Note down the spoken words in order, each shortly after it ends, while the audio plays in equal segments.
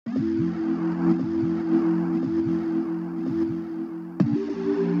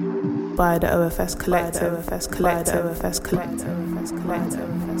by the OFS Collective, OFS Collective, OFS Collective, OFS Collective,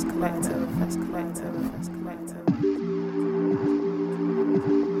 OFS Collective, OFS Collective, OFS Collective.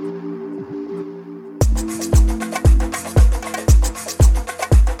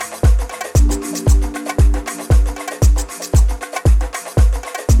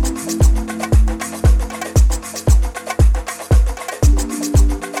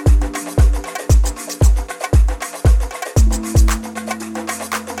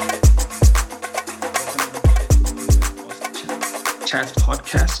 Chat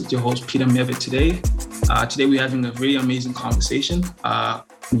podcast with your host Peter Meve today. Today we're having a very amazing conversation.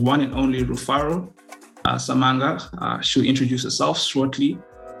 One and only Rufaro Samanga. She'll introduce herself shortly.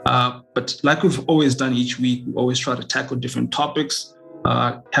 But like we've always done each week, we always try to tackle different topics,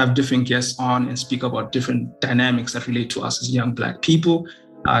 have different guests on and speak about different dynamics that relate to us as young Black people,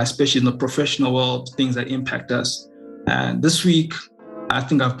 especially in the professional world, things that impact us. And this week, I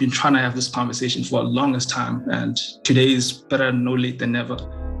think I've been trying to have this conversation for the longest time, and today is better no late than never.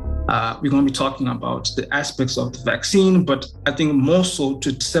 We're going to be talking about the aspects of the vaccine, but I think more so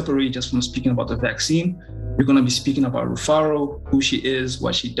to separate just from speaking about the vaccine, we're going to be speaking about Rufaro, who she is,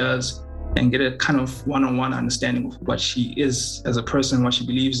 what she does, and get a kind of one-on-one understanding of what she is as a person, what she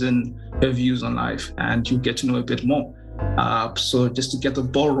believes in, her views on life, and you'll get to know a bit more. So just to get the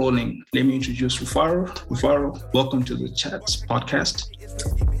ball rolling, let me introduce Rufaro. Rufaro, welcome to the Chats podcast.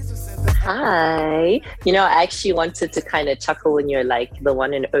 Hi. I actually wanted to kind of chuckle when you're like the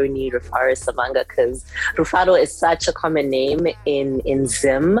one and only Rufaro Samanga, because Rufaro is such a common name in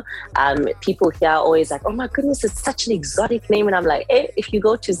Zim. People here are always like, oh my goodness, it's such an exotic name. And I'm like, if you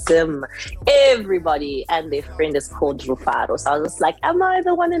go to Zim, everybody and their friend is called Rufaro. So I was just like, am I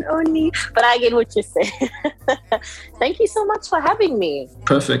the one and only? But I get what you're saying. Thank you so much for having me.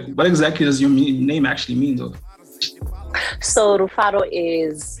 Perfect. What exactly does your name actually mean though? So Rufaro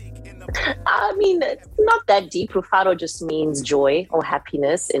is, not that deep. Rufaro just means joy or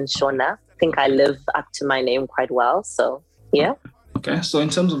happiness in Shona. I think I live up to my name quite well. So, yeah. Okay. So in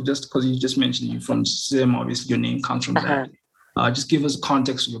terms of, just because you just mentioned you're from Zim, obviously your name comes from that. Just give us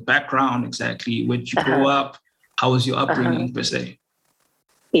context of your background exactly. Where did you grow up? How was your upbringing per se?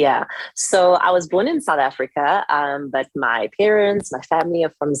 Yeah. So I was born in South Africa, but my parents, my family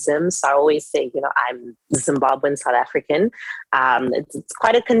are from Zim. So I always say, I'm Zimbabwean South African. It's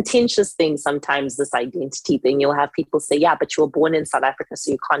quite a contentious thing sometimes, this identity thing. You'll have people say, yeah, but you were born in South Africa,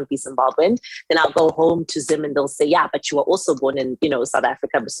 so you can't be Zimbabwean. Then I'll go home to Zim and they'll say, yeah, but you were also born in, South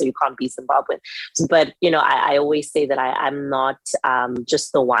Africa, so you can't be Zimbabwean. But, I always say that I'm not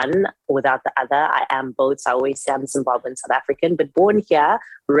just the one without the other. I am both. So I always say I'm Zimbabwean South African, but born here,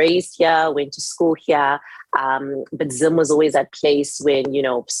 raised here, went to school here. But Zim was always that place when,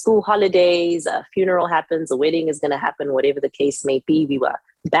 school holidays, a funeral happens, a wedding is going to happen, whatever the case may be. We were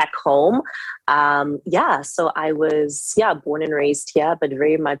back home. So I was, born and raised here, but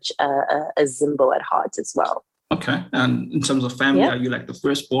very much a Zimbo at heart as well. Okay. And in terms of family, are you like the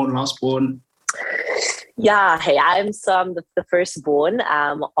firstborn, lastborn? Yeah, I'm the firstborn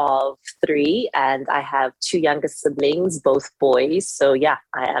of three, and I have two younger siblings, both boys. So I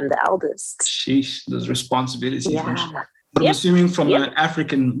am the eldest. Sheesh, those responsibilities. Yeah. But I'm assuming from an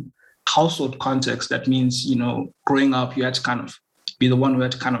African household context, that means, growing up, you had to kind of be the one who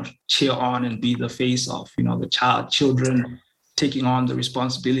had to kind of cheer on and be the face of, the children taking on the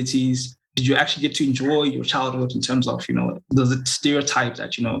responsibilities. Did you actually get to enjoy your childhood in terms of, the stereotype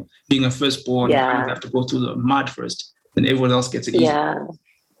that, being a firstborn, you kind of have to go through the mud first, then everyone else gets it easy? Yeah.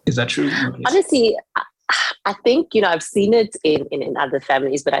 Is that true? Honestly, I think, I've seen it in other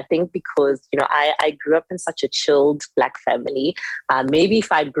families, but I think because, I grew up in such a chilled Black family, maybe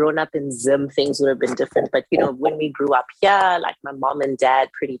if I'd grown up in Zim, things would have been different. But, when we grew up here, like my mom and dad,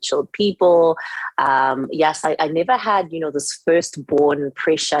 pretty chilled people. Yes, I never had, this firstborn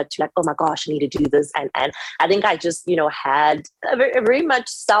pressure to like, oh my gosh, I need to do this. And I think I just, had a very much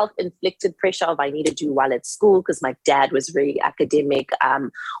self-inflicted pressure of I need to do well at school because my dad was very academic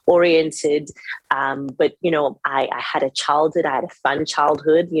oriented. But, I had a childhood, I had a fun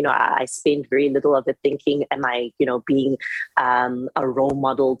childhood. I spent very little of it thinking, am I, being a role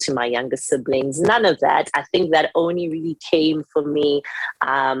model to my younger siblings? None of that. I think that only really came for me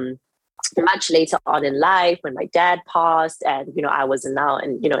much later on in life when my dad passed and, I was now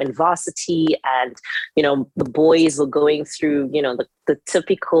in varsity and, the boys were going through, the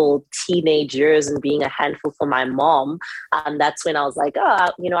typical teenage years and being a handful for my mom. That's when I was like,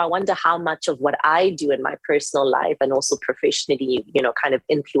 I wonder how much of what I do in my personal life and also professionally, kind of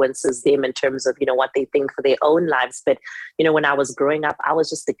influences them in terms of, what they think for their own lives. But, when I was growing up, I was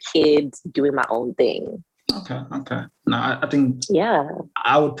just a kid doing my own thing. Okay. No, I think Yeah.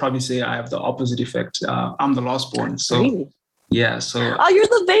 I would probably say I have the opposite effect. I'm the last born, so Really? yeah. So Oh, you're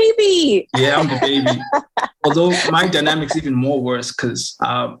the baby. yeah, I'm the baby. Although my dynamic's even more worse because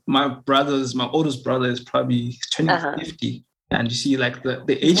my oldest brother is probably turning 50. And you see, like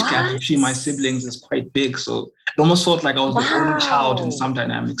the age gap What? between my siblings is quite big. So it almost felt like I was the only child in Wow. some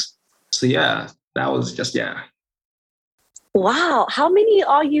dynamics. So yeah, that was just, yeah. Wow. How many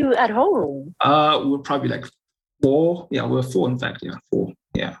are you at home? We're probably like 4. Yeah, we're 4, in fact. Yeah, 4.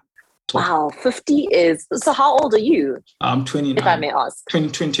 Yeah. Total. Wow. 50 is, so how old are you? I'm 29. If I may ask.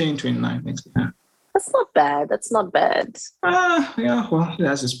 29, next. Yeah. That's not bad. That's not bad. Yeah, well, it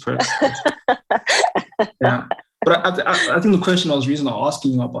has its perks. Yeah. But I think the question I was reason I'm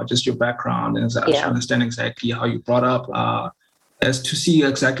asking you about just your background is to understand exactly how you brought up, as to see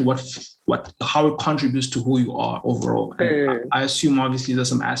exactly how it contributes to who you are overall. And I assume obviously there's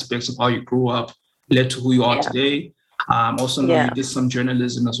some aspects of how you grew up led to who you are today. Also know you did some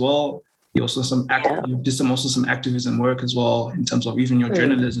journalism as well. You also you did some activism work as well in terms of even your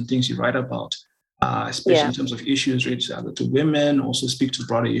journalism, things you write about. Especially in terms of issues related to women, also speak to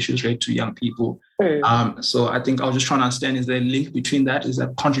broader issues related to young people. So I think I was just trying to understand, is there a link between that? Is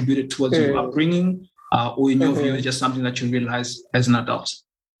that contributed towards your upbringing? Or in your view, it's just something that you realize as an adult?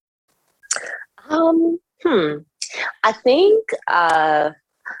 I think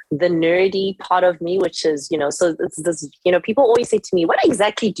the nerdy part of me, which is, so this, people always say to me, what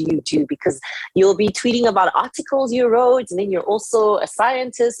exactly do you do? Because you'll be tweeting about articles you wrote, and then you're also a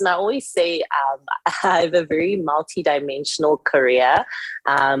scientist. And I always say I have a very multi-dimensional career.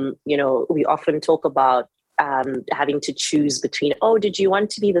 We often talk about having to choose between, did you want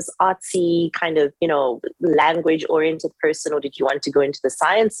to be this artsy kind of, language oriented person, or did you want to go into the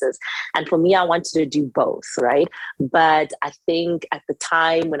sciences? And for me, I wanted to do both, right? But I think at the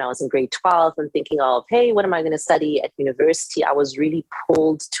time when I was in grade 12 and thinking of, hey, what am I going to study at university? I was really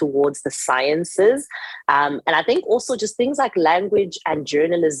pulled towards the sciences. And I think also just things like language and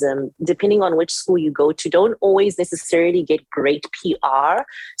journalism, depending on which school you go to, don't always necessarily get great PR.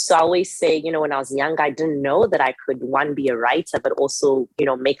 So I always say, when I was young, I didn't know that I could, one, be a writer, but also,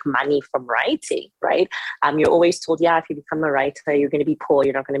 make money from writing, right? You're always told, if you become a writer, you're going to be poor,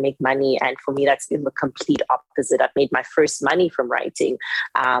 you're not going to make money. And for me, that's been the complete opposite. I've made my first money from writing.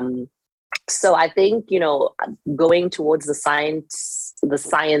 So I think, going towards the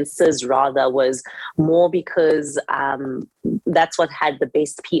sciences rather was more because that's what had the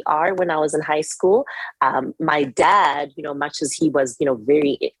best PR when I was in high school. My dad, much as he was,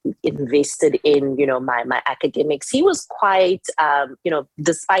 very invested in, my academics, he was quite,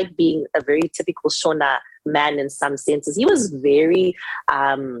 despite being a very typical Shona man in some senses, he was very,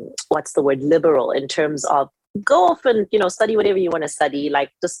 liberal in terms of go off and, study whatever you want to study,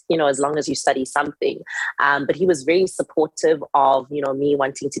 like just, as long as you study something. But he was very supportive of, me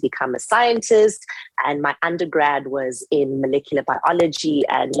wanting to become a scientist. And my undergrad was in molecular biology.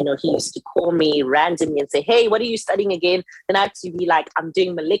 And, he used to call me randomly and say, hey, what are you studying again? Then I had to be like, I'm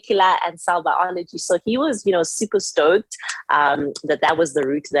doing molecular and cell biology. So he was, super stoked that was the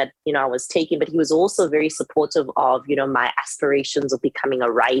route that, I was taking. But he was also very supportive of, my aspirations of becoming a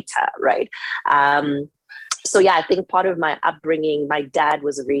writer, right? So I think part of my upbringing, my dad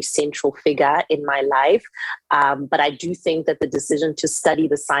was a very central figure in my life. But I do think that the decision to study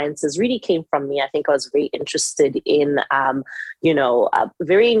the sciences really came from me. I think I was very interested in,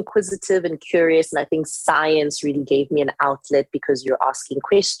 very inquisitive and curious. And I think science really gave me an outlet because you're asking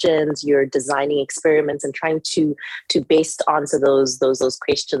questions, you're designing experiments and trying to best answer those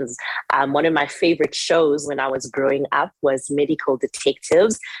questions. One of my favorite shows when I was growing up was Medical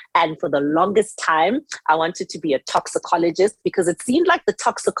Detectives. And for the longest time, I wanted to be a toxicologist because it seemed like the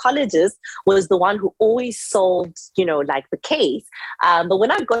toxicologist was the one who always solved, the case. But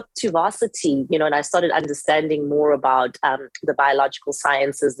when I got to varsity, and I started understanding more about the biological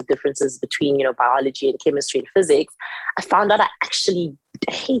sciences, the differences between, biology and chemistry and physics, I found out I actually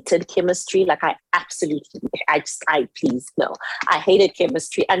hated chemistry. Like I hated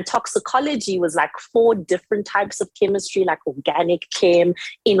chemistry. And toxicology was like 4 different types of chemistry, like organic chem,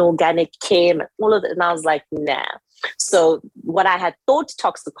 inorganic chem, all of it. And I was like, nah. So what I had thought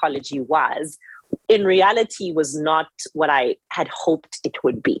toxicology was, in reality, was not what I had hoped it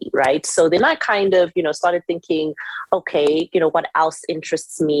would be, right? So then I kind of, started thinking, okay, what else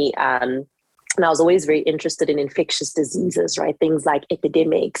interests me? And I was always very interested in infectious diseases, right? Things like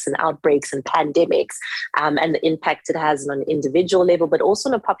epidemics and outbreaks and pandemics, and the impact it has on an individual level, but also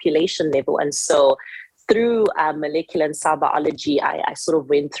on a population level. And so through molecular and cell biology, I sort of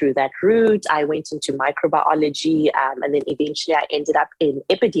went through that route. I went into microbiology, and then eventually I ended up in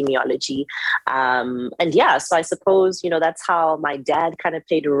epidemiology. And yeah, so I suppose, that's how my dad kind of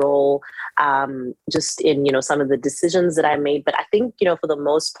played a role, just in, some of the decisions that I made. But I think, for the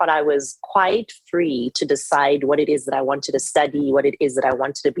most part, I was quite free to decide what it is that I wanted to study, what it is that I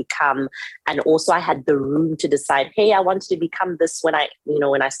wanted to become. And also I had the room to decide, hey, I wanted to become this when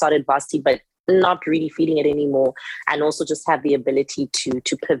I started Varsity, but not really feeling it anymore. And also just have the ability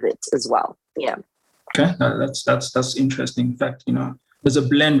to pivot as well. Yeah. Okay, that's interesting. In fact, there's a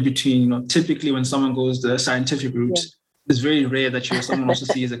blend between, typically when someone goes the scientific route, it's very rare that someone also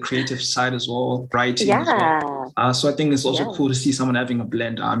sees a creative side as well, writing as well. So I think it's also cool to see someone having a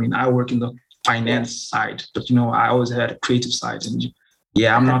blend. I mean, I work in the finance side, but I always had a creative side. And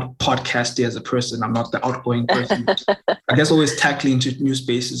I'm not podcasty as a person. I'm not the outgoing person. I guess always tackling into new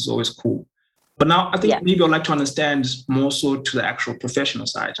spaces is always cool. But now I think maybe I'd like to understand more so to the actual professional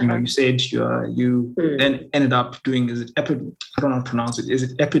side. You said you then ended up doing, I don't know how to pronounce it. Is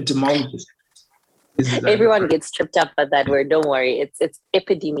it epidemiologist? Everyone gets tripped up by that word. Don't worry. It's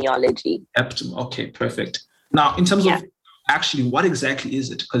epidemiology. Okay, perfect. Now, in terms of actually, what exactly is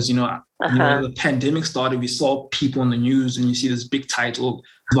it? Because, the pandemic started, we saw people on the news and you see this big title,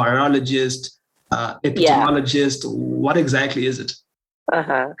 virologist, epidemiologist. What exactly is it?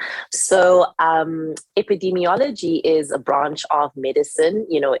 So epidemiology is a branch of medicine,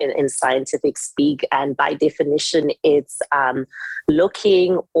 in scientific speak. And by definition, it's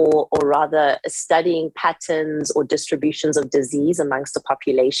looking or rather studying patterns or distributions of disease amongst the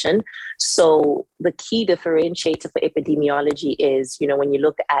population. So the key differentiator for epidemiology is, when you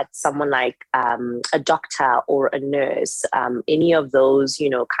look at someone like a doctor or a nurse, any of those,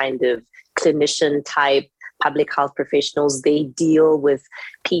 kind of clinician type public health professionals, they deal with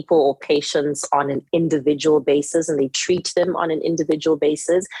people or patients on an individual basis and they treat them on an individual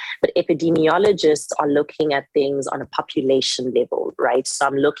basis. But epidemiologists are looking at things on a population level, right? So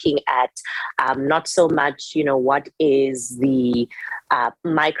I'm looking at not so much, what is the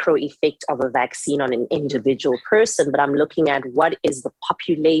micro effect of a vaccine on an individual person, but I'm looking at what is the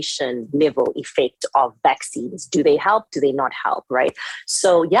population level effect of vaccines. Do they help? Do they not help, right?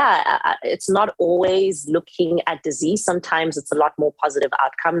 So it's not always looking at disease. Sometimes it's a lot more positive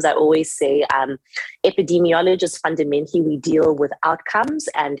outcomes. I always say epidemiologists, fundamentally, we deal with outcomes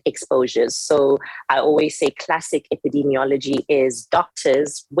and exposures. So I always say classic epidemiology is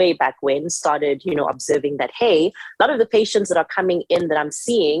doctors way back when started, observing that, hey, a lot of the patients that are coming in that I'm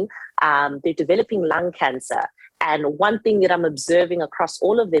seeing, they're developing lung cancer. And one thing that I'm observing across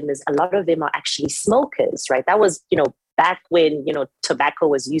all of them is a lot of them are actually smokers, right? That was, back when, tobacco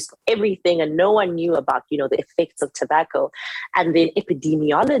was used for everything and no one knew about, the effects of tobacco. And then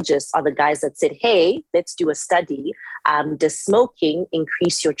epidemiologists are the guys that said, hey, let's do a study. Does smoking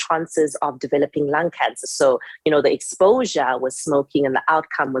increase your chances of developing lung cancer? So, the exposure was smoking and the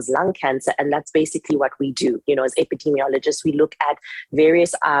outcome was lung cancer. And that's basically what we do, as epidemiologists. We look at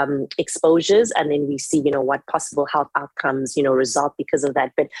various exposures and then we see, what possible health outcomes, result because of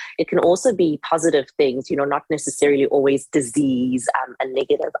that. But it can also be positive things, not necessarily always disease and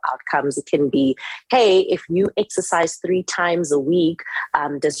negative outcomes. It can be, hey, if you exercise 3 times a week,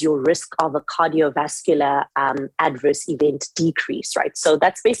 does your risk of a cardiovascular adverse event decrease, right? So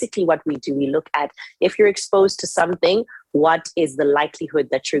that's basically what we do. We look at if you're exposed to something, what is the likelihood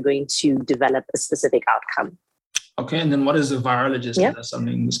that you're going to develop a specific outcome? Okay, and then what is a virologist? Is that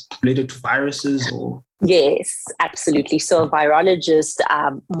something related to viruses or? Yes, absolutely. So a virologist,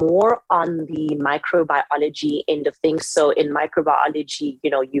 more on the microbiology end of things. So in microbiology,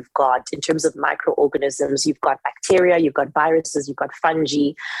 you've got, in terms of microorganisms, you've got bacteria, you've got viruses, you've got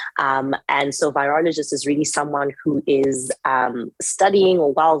fungi. And so virologist is really someone who is studying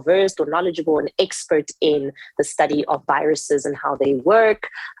or well-versed or knowledgeable and expert in the study of viruses and how they work,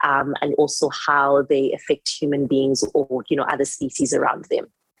 and also how they affect human beings or, other species around them.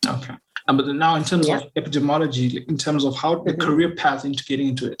 Okay. But now in terms of epidemiology, in terms of how the career path into getting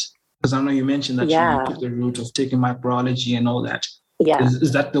into it, because I know you mentioned that you took the route of taking microbiology and all that. Yeah.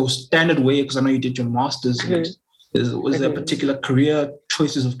 Is that the standard way? Because I know you did your master's. Was there particular career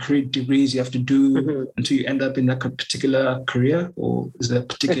choices of career degrees you have to do until you end up in that particular career? Or is there a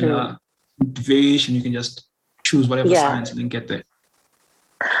particular variation you can just choose whatever science and then get there?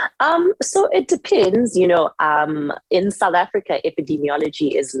 So it depends, in South Africa,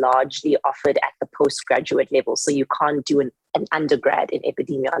 epidemiology is largely offered at the postgraduate level. So you can't do an an undergrad in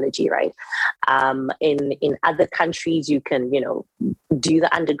epidemiology, right? In other countries, you can, do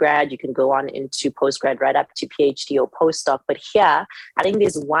the undergrad, you can go on into postgrad right up to PhD or postdoc. But here, I think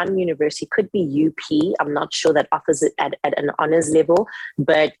there's one university, could be UP, I'm not sure, that offers it at an honors level,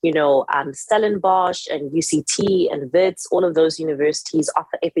 but Stellenbosch and UCT and WITS, all of those universities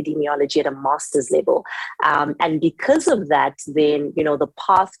offer epidemiology at a master's level. And because of that, then, the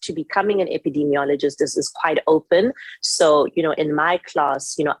path to becoming an epidemiologist is quite open. So, in my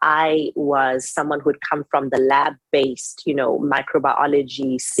class, I was someone who had come from the lab-based,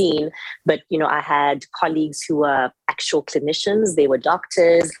 microbiology scene, but, I had colleagues who were actual clinicians, they were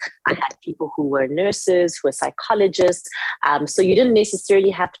doctors, I had people who were nurses, who were psychologists. So you didn't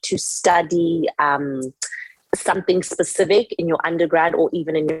necessarily have to study something specific in your undergrad or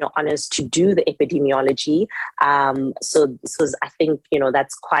even in your honors to do the epidemiology. So I think,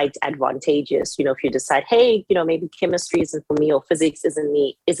 that's quite advantageous. If you decide, hey, maybe chemistry isn't for me or physics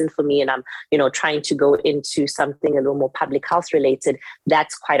isn't for me, and I'm, trying to go into something a little more public health related,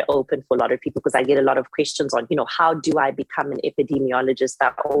 that's quite open for a lot of people, because I get a lot of questions on, how do I become an epidemiologist?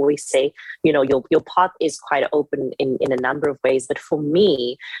 I always say, your path is quite open in a number of ways. But for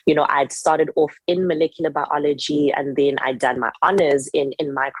me, I'd started off in molecular biology, and then I'd done my honors in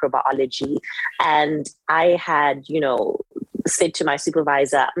microbiology. And I had, said to my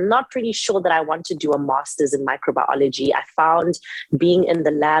supervisor, I'm not pretty sure that I want to do a master's in microbiology. I found being in the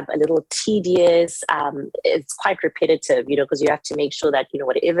lab a little tedious. It's quite repetitive, because you have to make sure that,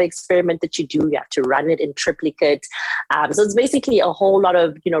 whatever experiment that you do, you have to run it in triplicate. So it's basically a whole lot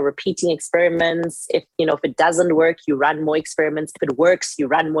of, repeating experiments. If it doesn't work, you run more experiments. If it works, you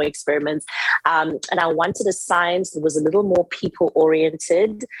run more experiments. And I wanted a science that was a little more people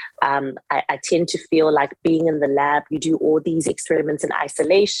oriented. I tend to feel like being in the lab, you do all these experiments in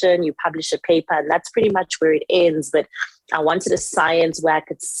isolation, you publish a paper, and that's pretty much where it ends. But I wanted a science where I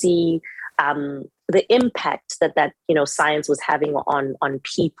could see the impact that science was having on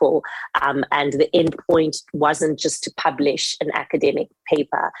people, and the end point wasn't just to publish an academic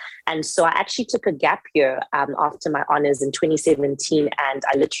paper. And so I actually took a gap year after my honors in 2017, and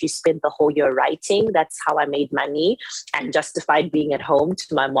I literally spent the whole year writing. That's how I made money and justified being at home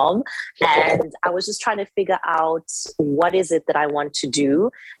to my mom. And I was just trying to figure out, what is it that I want to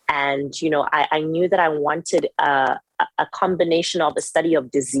do? And I knew that I wanted a combination of a study of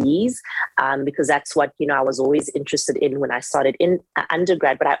disease, because that's what, I was always interested in when I started in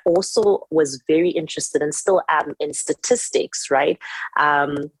undergrad, but I also was very interested and still am in statistics, right?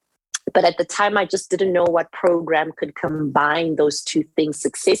 But at the time, I just didn't know what program could combine those two things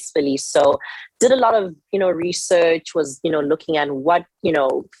successfully. So did a lot of, research, was, looking at what,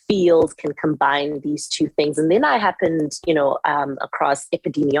 field can combine these two things. And then I happened, across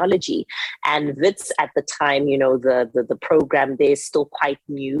epidemiology, and WITS at the time, the program there is still quite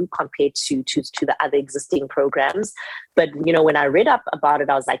new compared to the other existing programs. But, when I read up about it,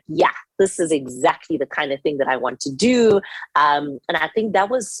 I was like, yeah, this is exactly the kind of thing that I want to do. And I think that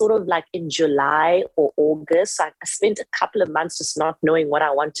was sort of like in July or August. I spent a couple of months just not knowing what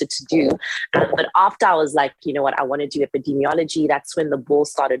I wanted to do. But after I was like, what, I want to do epidemiology, that's when the ball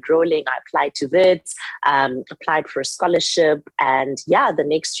started rolling. I applied to WITS, applied for a scholarship. And the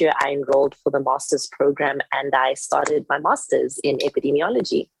next year I enrolled for the master's program, and I started my master's in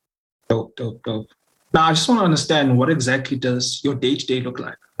epidemiology. Dope. Now, I just want to understand, what exactly does your day-to-day look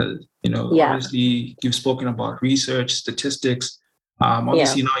like? Obviously, you've spoken about research, statistics.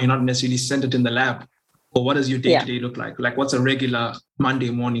 Obviously, now you're not necessarily centered in the lab. But what does your day-to-day look like? Like, what's a regular Monday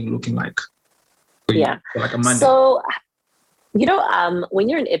morning looking like for you? Like a Monday? So, when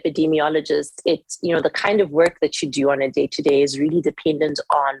you're an epidemiologist, it's, the kind of work that you do on a day-to-day is really dependent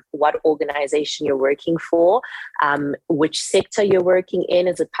on what organization you're working for, which sector you're working in.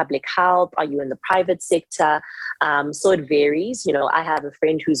 Is it public health? Are you in the private sector? So it varies. I have a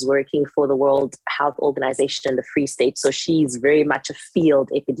friend who's working for the World Health Organization in the Free State. So she's very much a field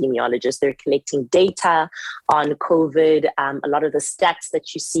epidemiologist. They're collecting data on COVID. A lot of the stats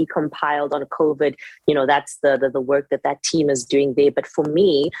that you see compiled on COVID, that's the work that team is doing there. But for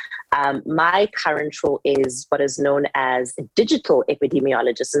me, my current role is what is known as a digital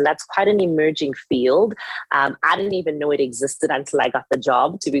epidemiologist, and that's quite an emerging field. I didn't even know it existed until I got the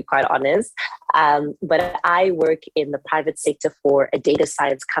job, to be quite honest. But I work in the private sector for a data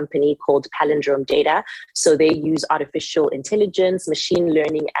science company called Palindrome Data. So they use artificial intelligence, machine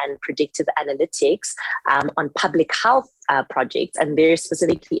learning, and predictive analytics on public health projects, and they're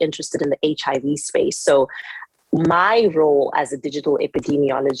specifically interested in the HIV space. So my role as a digital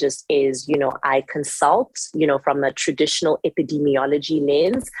epidemiologist is, I consult, from a traditional epidemiology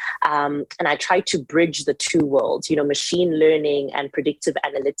lens, and I try to bridge the two worlds. Machine learning and predictive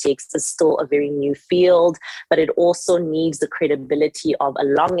analytics is still a very new field, but it also needs the credibility of a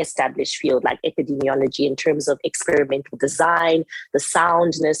long-established field like epidemiology in terms of experimental design, the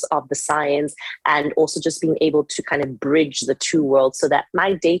soundness of the science, and also just being able to kind of bridge the two worlds, so that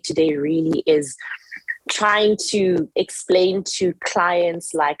my day-to-day really is trying to explain to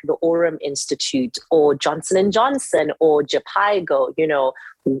clients like the Aurum Institute or Johnson & Johnson or Jhpiego,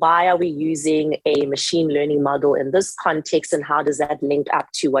 why are we using a machine learning model in this context, and how does that link up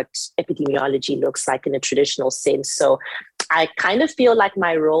to what epidemiology looks like in a traditional sense? So I kind of feel like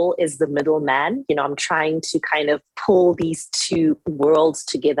my role is the middleman. I'm trying to kind of pull these two worlds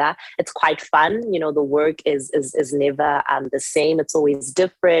together. It's quite fun. The work is never the same. It's always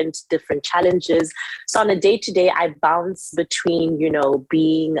different challenges. So on a day-to-day, I bounce between,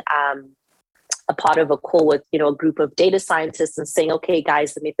 being a part of a call with, a group of data scientists and saying, okay,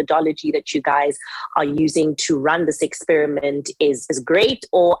 guys, the methodology that you guys are using to run this experiment is great.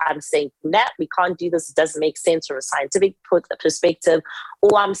 Or I'm saying, nah, we can't do this. It doesn't make sense from a scientific perspective.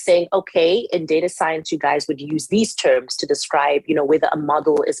 Or I'm saying, okay, in data science, you guys would use these terms to describe, whether a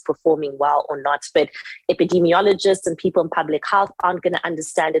model is performing well or not. But epidemiologists and people in public health aren't going to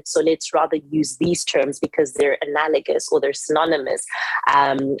understand it. So let's rather use these terms because they're analogous or they're synonymous.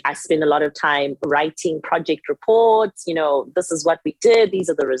 I spend a lot of time writing project reports. This is what we did. These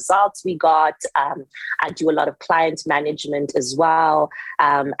are the results we got. I do a lot of client management as well,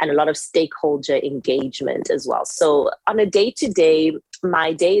 and a lot of stakeholder engagement as well. So on a day-to-day,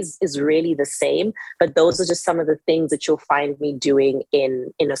 my days is really the same, but those are just some of the things that you'll find me doing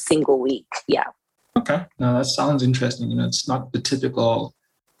in a single week. Yeah. Okay. Now that sounds interesting. It's not the typical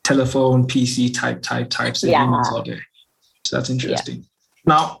telephone, PC types of emails all day. So that's interesting. Yeah.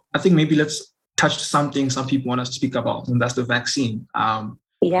 Now, I think maybe let's touch something some people want us to speak about, and that's the vaccine. And,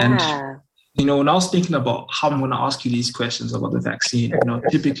 when I was thinking about how I'm going to ask you these questions about the vaccine,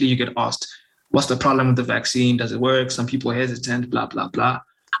 typically you get asked, what's the problem with the vaccine? Does it work? Some people are hesitant, blah, blah, blah.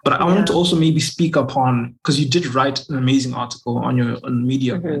 But I wanted to also maybe speak upon, because you did write an amazing article on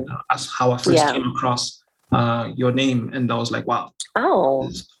Medium, as how I first came across your name. And I was like, wow,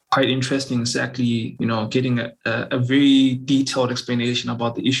 it's quite interesting, exactly, getting a very detailed explanation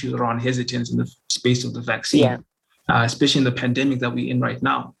about the issues around hesitance in the space of the vaccine, especially in the pandemic that we're in right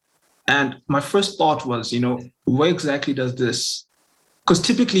now. And my first thought was, where exactly does this, because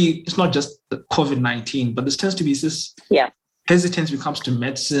typically it's not just the COVID-19, but this tends to be this hesitance when it comes to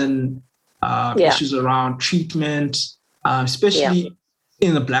medicine, issues around treatment, especially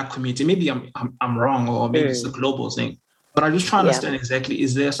in the Black community. Maybe I'm wrong, or maybe it's a global thing. But I'm just trying to understand exactly,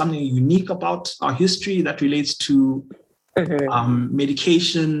 is there something unique about our history that relates to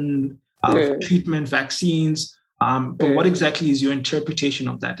medication, treatment, vaccines? But what exactly is your interpretation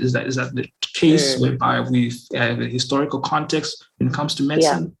of that? Is that the case whereby we've a historical context when it comes to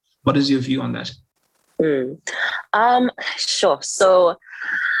medicine? What is your view on that? Sure. So,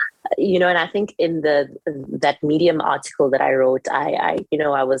 and I think in that Medium article that I wrote, I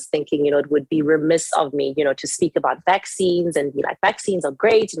was thinking, it would be remiss of me, to speak about vaccines and be like, vaccines are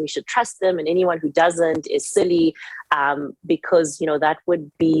great and we should trust them, and anyone who doesn't is silly, because, that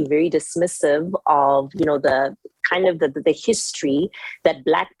would be very dismissive of, the kind of the history that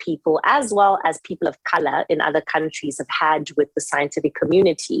Black people, as well as people of color in other countries, have had with the scientific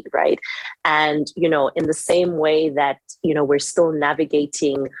community, right? And, in the same way that, we're still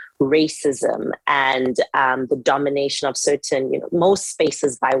navigating racism and the domination of certain, most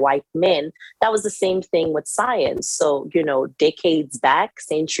spaces by white men, that was the same thing with science. So, decades back,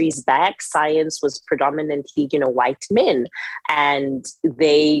 centuries back, science was predominantly, white men, and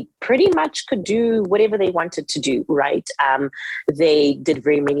they pretty much could do whatever they wanted to do, right? They did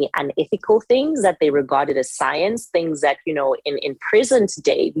very many unethical things that they regarded as science, things that, in present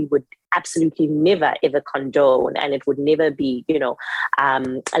day, we would absolutely never ever condone, and it would never be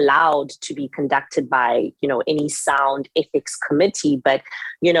allowed to be conducted by any sound ethics committee. But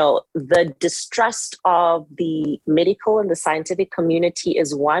the distrust of the medical and the scientific community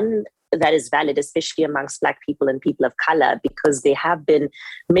is one that is valid, especially amongst Black people and people of color, because there have been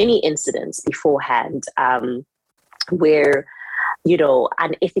many incidents beforehand where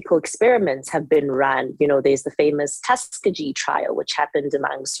unethical experiments have been run. There's the famous Tuskegee trial, which happened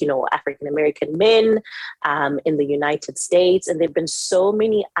amongst, African-American men in the United States. And there've been so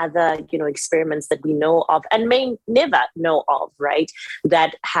many other, experiments that we know of and may never know of, right,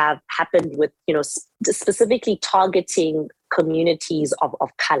 that have happened with, specifically targeting communities of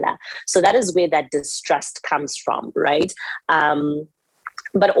color. So that is where that distrust comes from, right?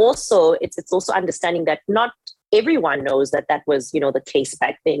 But also, it's also understanding that not everyone knows that was, the case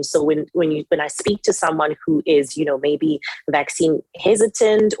back then. So when I speak to someone who is, maybe vaccine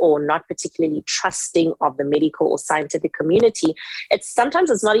hesitant or not particularly trusting of the medical or scientific community, it's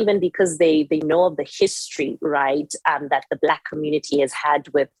not even because they know of the history, right, that the Black community has had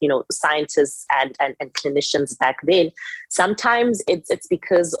with, scientists and clinicians back then. Sometimes it's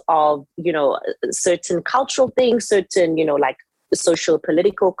because of, certain cultural things, certain, like social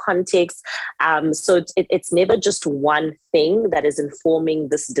political context. So it's never just one thing that is informing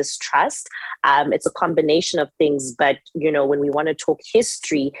this distrust. It's a combination of things. But, when we want to talk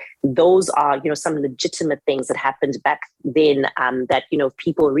history, those are, some legitimate things that happened back then that,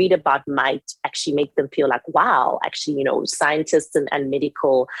 people read about might actually make them feel like, wow, actually, scientists and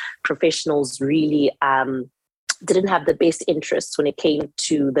medical professionals really didn't have the best interests when it came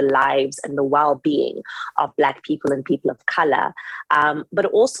to the lives and the well-being of Black people and people of color. But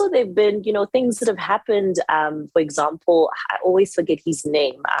also there've been, things that have happened. For example, I always forget his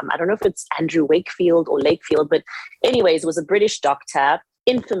name. I don't know if it's Andrew Wakefield or Lakefield, but anyways, was a British doctor,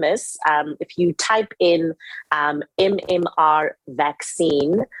 infamous. If you type in MMR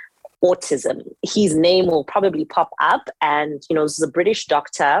vaccine, autism, his name will probably pop up. And, this is a British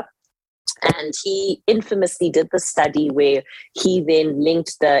doctor. And he infamously did the study where he then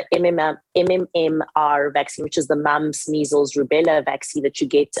linked the MMR vaccine, which is the mumps, measles, rubella vaccine that you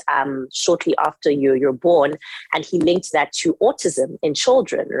get shortly after you're born. And he linked that to autism in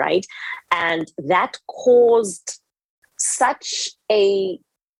children, right? And that caused such a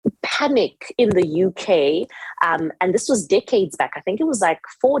panic in the UK. And this was decades back. I think it was like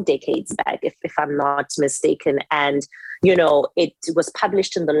 4 decades back, if I'm not mistaken. And it was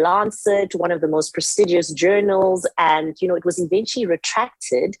published in The Lancet, one of the most prestigious journals. And, it was eventually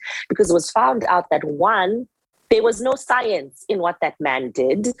retracted because it was found out that, one, there was no science in what that man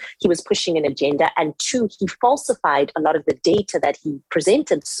did. He was pushing an agenda. And 2, he falsified a lot of the data that he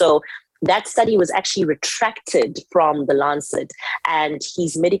presented. So that study was actually retracted from The Lancet, and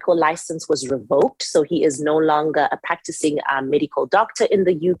his medical license was revoked. So he is no longer a practicing medical doctor in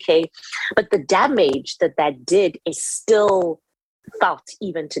the UK. But the damage that did is still felt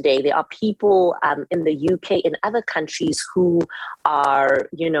even today. There are people in the UK, in other countries, who are,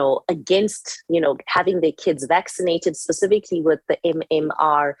 against, having their kids vaccinated, specifically with the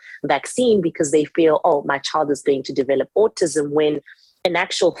MMR vaccine, because they feel, oh, my child is going to develop autism, when in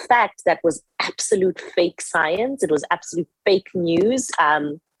actual fact, that was absolute fake science. It was absolute fake news.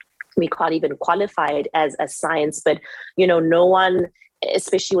 We can't even qualify it as science, but, no one,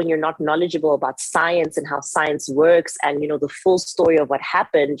 especially when you're not knowledgeable about science and how science works and, the full story of what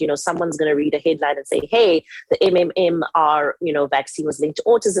happened, someone's going to read a headline and say, hey, the MMR, vaccine was linked to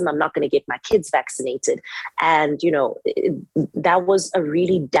autism. I'm not going to get my kids vaccinated. And, that was a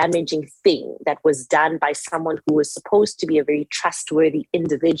really damaging thing that was done by someone who was supposed to be a very trustworthy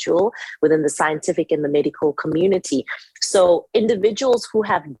individual within the scientific and the medical community. So individuals who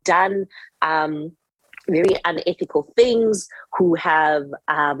have done very unethical things, who have,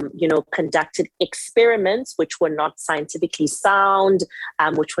 conducted experiments which were not scientifically sound,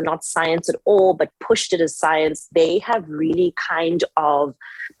 which were not science at all, but pushed it as science, they have really kind of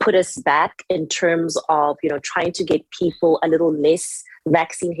put us back in terms of, trying to get people a little less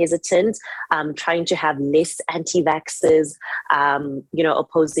vaccine hesitant, trying to have less anti-vaxxers,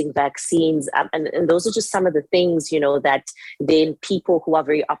 opposing vaccines. And those are just some of the things, that then people who are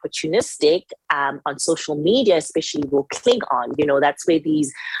very opportunistic on social media especially will cling on. That's where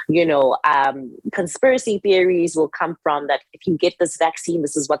these, conspiracy theories will come from, that if you get this vaccine,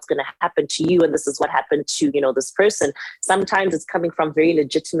 this is what's going to happen to you, and this is what happened to, this person. Sometimes it's coming from very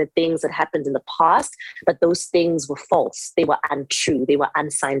legitimate things that happened in the past, but those things were false. They were untrue. They were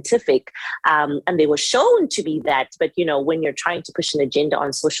unscientific, and they were shown to be that. But, when you're trying to push an agenda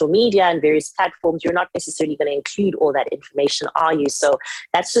on social media and various platforms, you're not necessarily going to include all that information, are you? So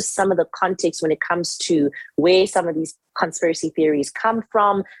that's just some of the context when it comes to where some of these conspiracy theories come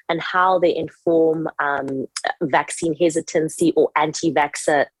from and how they inform vaccine hesitancy or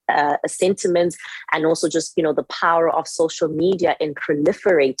anti-vaxxer sentiments, and also just, the power of social media in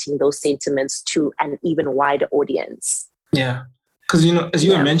proliferating those sentiments to an even wider audience. Yeah. Because, as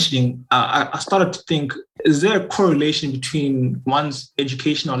you were mentioning, I started to think, is there a correlation between one's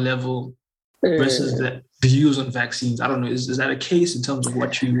educational level versus the views on vaccines? I don't know. Is that a case in terms of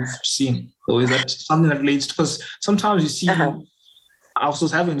what you've seen? Or is that something that relates to, because sometimes you see, I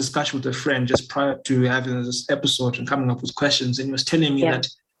was having a discussion with a friend just prior to having this episode and coming up with questions, and he was telling me that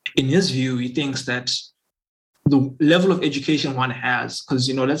in his view, he thinks that the level of education one has, because,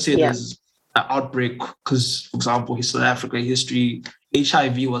 let's say there's an outbreak, because, for example, in South Africa history,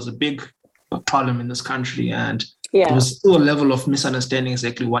 HIV was a big problem in this country, and there was still a level of misunderstanding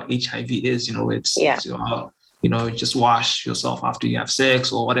exactly what HIV is. It's just wash yourself after you have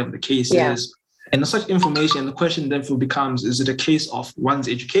sex or whatever the case is. And such information, the question therefore becomes, is it a case of one's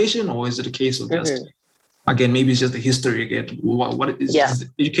education, or is it a case of just, again, maybe it's just the history again? Does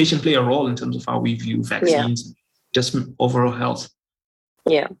education play a role in terms of how we view vaccines, just overall health?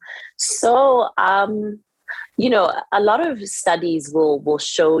 Yeah. So, a lot of studies will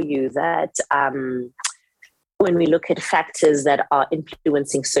show you that when we look at factors that are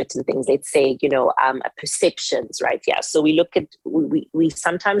influencing certain things, let's say, perceptions, right? Yeah. So we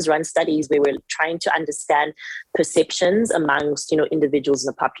sometimes run studies where we're trying to understand perceptions amongst, individuals in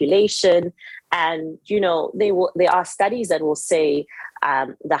the population. And, there are studies that will say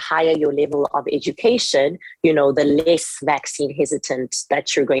the higher your level of education, the less vaccine hesitant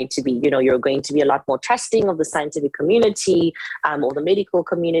that you're going to be. You're going to be a lot more trusting of the scientific community or the medical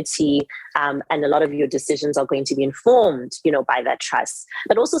community, and a lot of your decisions are going to be informed, by that trust.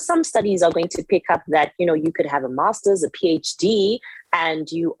 But also some studies are going to pick up that, you could have a master's, a PhD,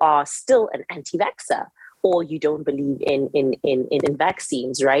 and you are still an anti-vaxxer, or you don't believe in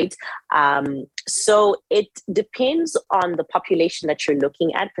vaccines, right? So it depends on the population that you're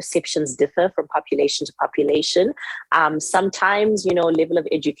looking at. Perceptions differ from population to population. Sometimes, level of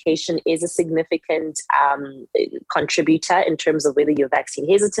education is a significant contributor in terms of whether you're vaccine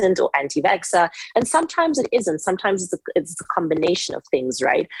hesitant or anti-vaxxer. And sometimes it isn't. Sometimes it's a combination of things,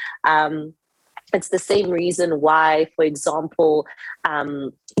 right? It's the same reason why, for example,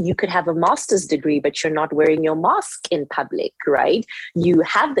 you could have a master's degree, but you're not wearing your mask in public, right? You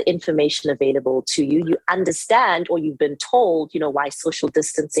have the information available to you. You understand, or you've been told, why social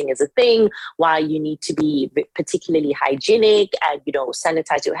distancing is a thing, why you need to be particularly hygienic and,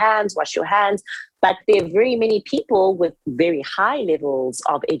 sanitize your hands, wash your hands. But there are very many people with very high levels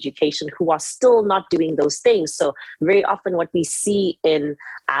of education who are still not doing those things. So very often what we see in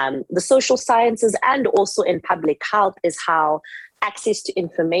the social sciences and also in public health is how access to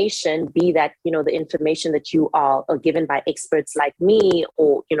information, be that, the information that you are given by experts like me,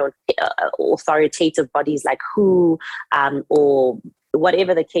 or, authoritative bodies like WHO, or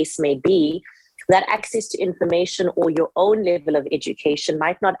whatever the case may be, that access to information or your own level of education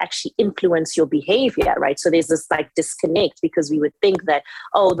might not actually influence your behavior, right? So there's this disconnect, because we would think that,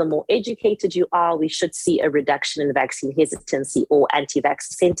 the more educated you are, we should see a reduction in vaccine hesitancy or anti-vax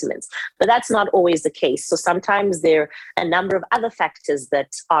sentiments. But that's not always the case. So sometimes there are a number of other factors that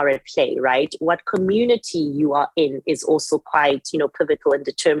are at play, right? What community you are in is also quite, pivotal in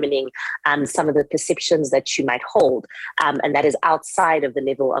determining some of the perceptions that you might hold. And that is outside of the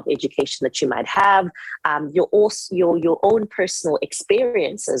level of education that you might have. Your own personal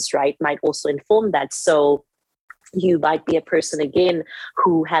experiences, right, might also inform that. So you might be a person, again,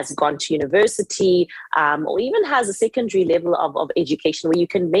 who has gone to university or even has a secondary level of education where you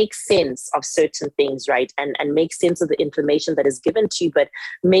can make sense of certain things, right? And make sense of the information that is given to you. But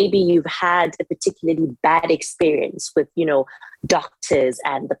maybe you've had a particularly bad experience with, doctors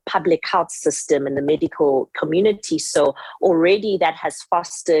and the public health system and the medical community. So already that has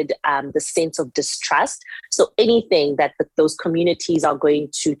fostered the sense of distrust. So anything that those communities are going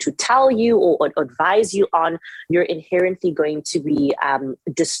to tell you or advise you on, you're inherently going to be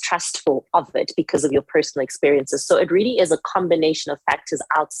distrustful of it because of your personal experiences. So it really is a combination of factors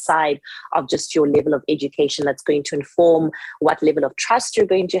outside of just your level of education that's going to inform what level of trust you're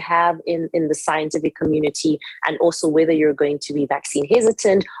going to have in the scientific community, and also whether you're going to be vaccine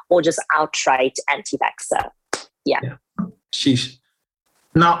hesitant or just outright anti-vaxxer. Yeah. Sheesh.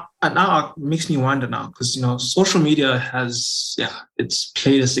 Now it makes me wonder now, because, social media has, it's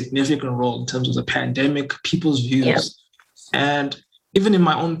played a significant role in terms of the pandemic, people's views. Yeah. And even in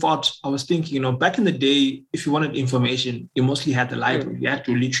my own thoughts, I was thinking, back in the day, if you wanted information, you mostly had the library. You had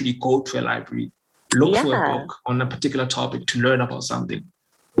to literally go to a library, look for a book on a particular topic to learn about something.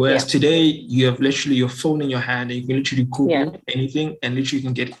 Whereas today, you have literally your phone in your hand, and you can literally Google anything, and literally you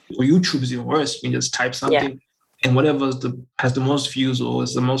can get, or YouTube is even worse. You can just type something, and whatever has the most views or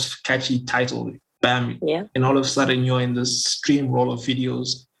is the most catchy title, bam. Yeah. And all of a sudden, you're in this stream roll of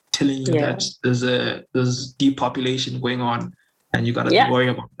videos telling you that there's depopulation going on, and you got to worry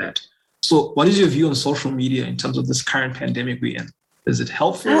about that. So what is your view on social media in terms of this current pandemic we're in? Is it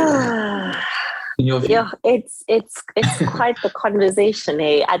helpful? In your view? Yeah, it's quite the conversation.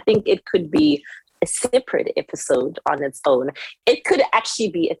 Hey, I think it could be a separate episode on its own. It could actually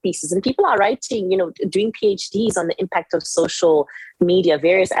be a thesis. And people are writing, doing PhDs on the impact of social media,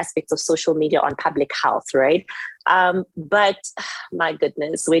 various aspects of social media on public health, right? But my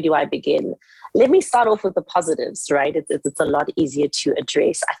goodness, where do I begin? Let me start off with the positives, right? It's a lot easier to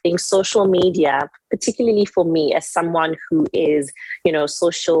address. I think social media, particularly for me as someone who is,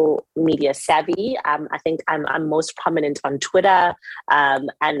 social media savvy, I think I'm most prominent on Twitter,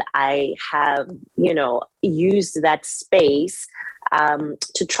 and I have, used that space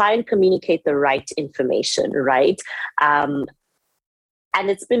to try and communicate the right information, right? And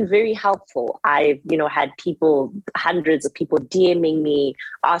it's been very helpful. I've, had hundreds of people DMing me,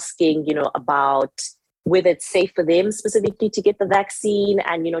 asking, about whether it's safe for them specifically to get the vaccine,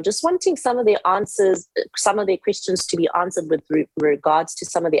 and, just wanting some of their answers, some of their questions to be answered with regards to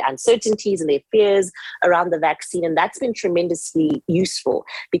some of the uncertainties and their fears around the vaccine. And that's been tremendously useful,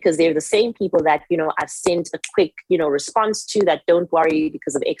 because they're the same people that, I've sent a quick, response to, that don't worry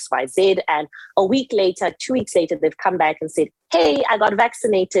because of X, Y, Z. And a week later, 2 weeks later, they've come back and said, hey, I got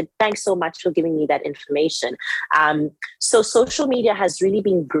vaccinated. Thanks so much for giving me that information. So social media has really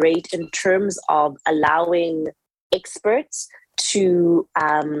been great in terms of allowing experts to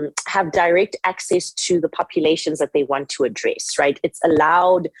have direct access to the populations that they want to address, right? It's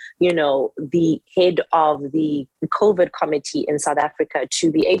allowed, the head of the COVID committee in South Africa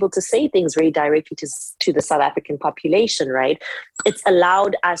to be able to say things very directly to the South African population, right? It's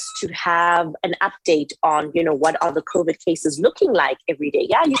allowed us to have an update on, what are the COVID cases looking like every day.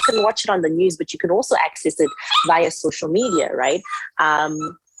 Yeah, you can watch it on the news, but you can also access it via social media, right?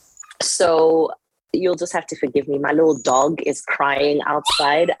 So you'll just have to forgive me. My little dog is crying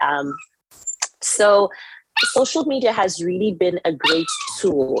outside. So social media has really been a great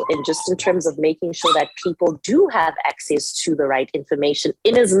tool in terms of making sure that people do have access to the right information,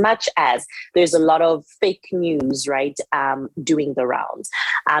 in as much as there's a lot of fake news, right, doing the rounds.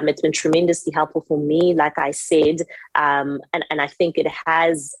 It's been tremendously helpful for me, like I said, and I think it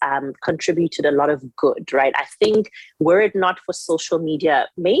has contributed a lot of good, right? I think were it not for social media,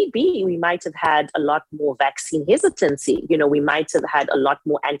 maybe we might have had a lot more vaccine hesitancy. We might have had a lot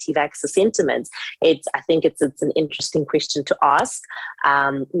more anti-vaxxer sentiments. I think it's an interesting question to ask.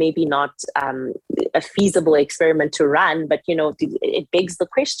 Maybe not a feasible experiment to run, but it begs the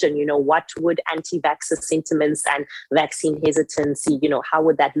question, what would anti-vaxxer sentiments and vaccine hesitancy, how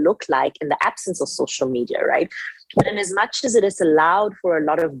would that look like in the absence of social media, right? But in as much as it has allowed for a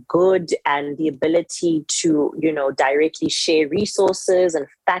lot of good and the ability to, directly share resources and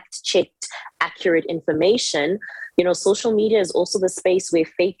fact-checked accurate information, social media is also the space where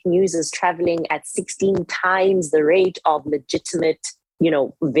fake news is traveling at 16 times the rate of legitimate,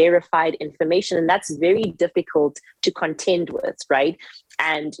 verified information. And that's very difficult to contend with, right?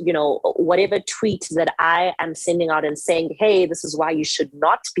 And, whatever tweet that I am sending out and saying, hey, this is why you should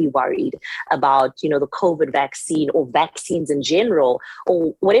not be worried about, the COVID vaccine or vaccines in general,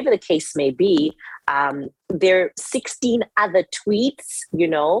 or whatever the case may be, there are 16 other tweets,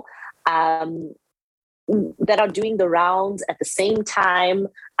 that are doing the rounds at the same time,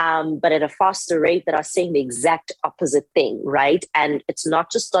 but at a faster rate, that are saying the exact opposite thing, right? And it's not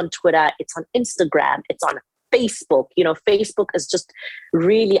just on Twitter, it's on Instagram, it's on Facebook. Facebook is just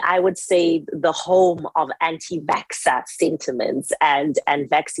really, I would say, the home of anti-vaxxer sentiments and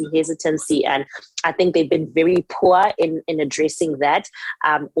vaccine hesitancy. And I think they've been very poor in addressing that.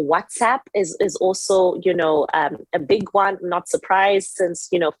 WhatsApp is also, a big one. Not surprised, since,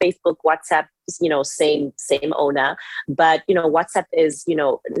 Facebook, WhatsApp, same owner. But, WhatsApp is,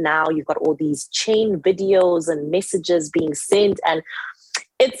 now you've got all these chain videos and messages being sent, and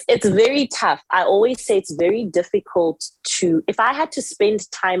it's very tough. I always say it's very difficult if I had to spend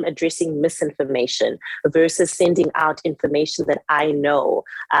time addressing misinformation versus sending out information that I know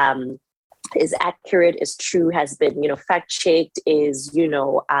is accurate, is true, has been, fact-checked, is,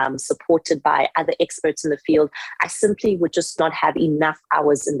 supported by other experts in the field, I simply would just not have enough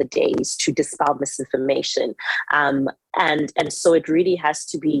hours in the days to dispel misinformation. And so it really has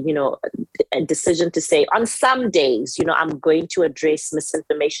to be, a decision to say, on some days, I'm going to address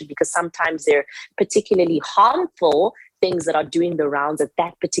misinformation because sometimes they're particularly harmful things that are doing the rounds at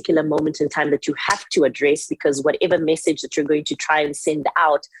that particular moment in time that you have to address, because whatever message that you're going to try and send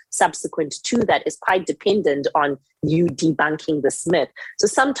out subsequent to that is quite dependent on you debunking this myth. So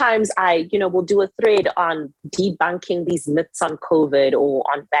sometimes I, will do a thread on debunking these myths on COVID or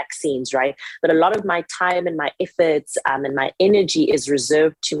on vaccines, right? But a lot of my time and my efforts and my energy is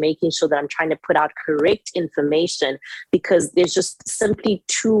reserved to making sure that I'm trying to put out correct information, because there's just simply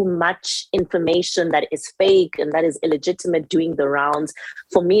too much information that is fake and that is illegitimate doing the rounds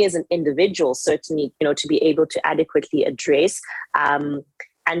for me as an individual, certainly, to be able to adequately address.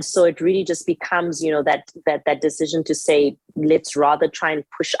 And so it really just becomes, that decision to say, let's rather try and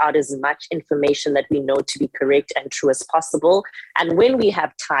push out as much information that we know to be correct and true as possible. And when we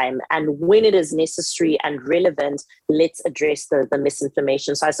have time and when it is necessary and relevant, let's address the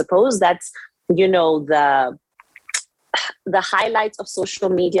misinformation. So I suppose that's, the highlights of social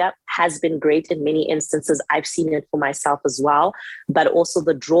media has been great in many instances. I've seen it for myself as well, but also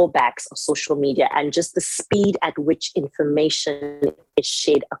the drawbacks of social media and just the speed at which information is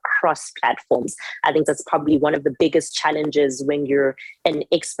shared across platforms. I think that's probably one of the biggest challenges when you're an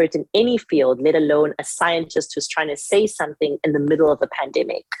expert in any field, let alone a scientist who's trying to say something in the middle of a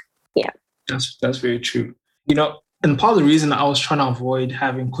pandemic. Yeah. That's very true. And part of the reason I was trying to avoid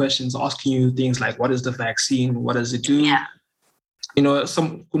having questions, asking you things like, what is the vaccine? What does it do? Yeah. When I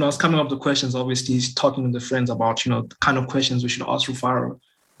was coming up with the questions, obviously talking with the friends about, the kind of questions we should ask Rufaro.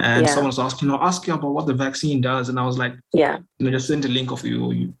 And someone was asking, ask you about what the vaccine does. And I was like, just send a link of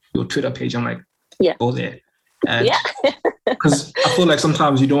your Twitter page. I'm like, go there. And because I feel like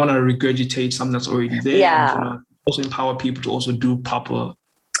sometimes you don't want to regurgitate something that's already there. Yeah. And, also empower people to also do proper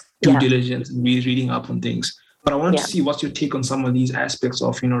due diligence and reading up on things. But I wanted to see what's your take on some of these aspects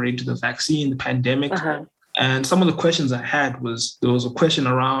of, related to the vaccine, the pandemic. And some of the questions I had there was a question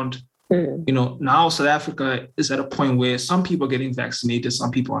around, now South Africa is at a point where some people are getting vaccinated,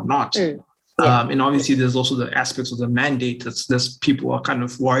 some people are not. And obviously there's also the aspects of the mandate that people are kind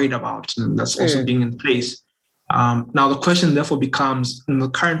of worried about, and that's also being in place. Now the question therefore becomes, in the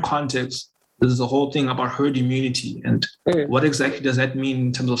current context, there's the whole thing about herd immunity, and what exactly does that mean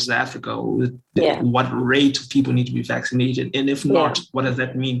in terms of South Africa? What rate of people need to be vaccinated? And if not, what does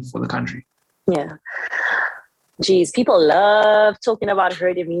that mean for the country? Yeah. Geez, people love talking about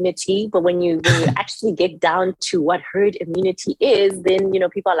herd immunity, but when you actually get down to what herd immunity is, then,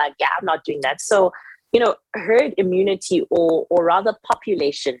 people are like, yeah, I'm not doing that. So, herd immunity or rather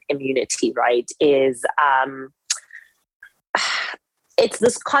population immunity, right, is... it's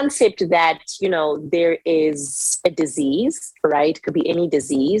this concept that, there is a disease, right? It could be any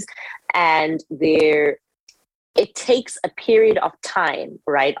disease. And it takes a period of time,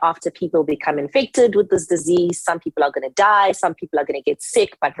 right? After people become infected with this disease, some people are going to die. Some people are going to get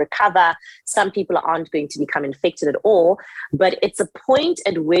sick, but recover. Some people aren't going to become infected at all. But it's a point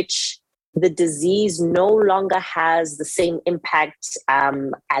at which the disease no longer has the same impact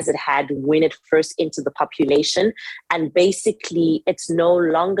as it had when it first entered the population. And basically, it's no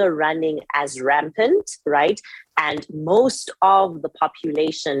longer running as rampant, right? And most of the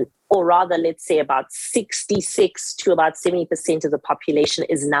population, or rather, let's say about 66 to about 70% of the population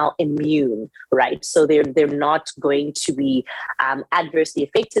is now immune, right? So they're not going to be adversely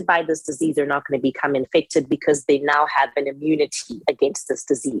affected by this disease. They're not going to become infected because they now have an immunity against this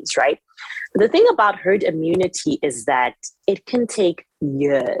disease, right? The thing about herd immunity is that it can take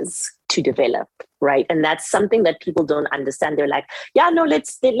years to develop, right? And that's something that people don't understand. They're like,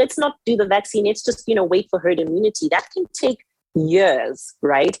 let's not do the vaccine. Let's just, wait for herd immunity. That can take years,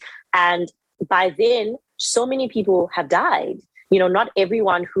 right? And by then, so many people have died. Not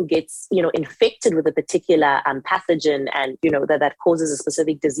everyone who gets, infected with a particular pathogen and, that causes a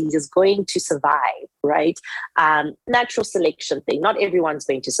specific disease is going to survive, right? Natural selection thing. Not everyone's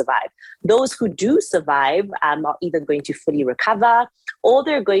going to survive. Those who do survive are either going to fully recover, or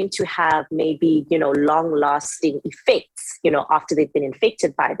they're going to have maybe, long-lasting effects, after they've been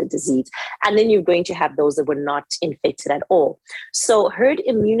infected by the disease. And then you're going to have those that were not infected at all. So herd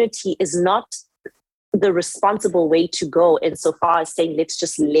immunity is not the responsible way to go insofar as saying, let's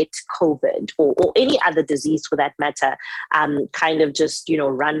just let COVID or any other disease for that matter, kind of just,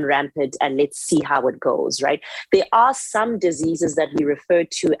 run rampant and let's see how it goes, right? There are some diseases that we refer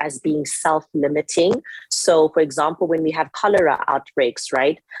to as being self-limiting. So for example, when we have cholera outbreaks,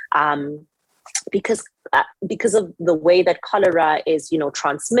 right? Because of the way that cholera is,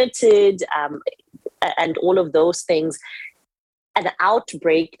 transmitted and all of those things, an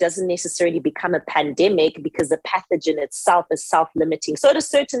outbreak doesn't necessarily become a pandemic because the pathogen itself is self-limiting. So at a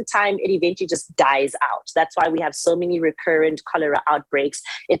certain time, it eventually just dies out. That's why we have so many recurrent cholera outbreaks.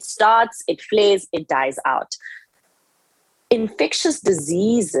 It starts, it flares, it dies out. infectious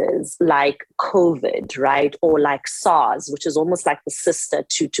diseases like COVID, right? Or like SARS, which is almost like the sister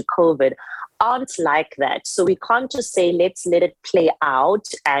to COVID, aren't like that. So we can't just say, let's let it play out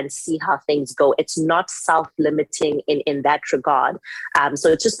and see how things go. It's not self-limiting in that regard. So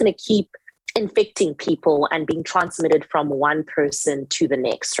it's just going to keep infecting people and being transmitted from one person to the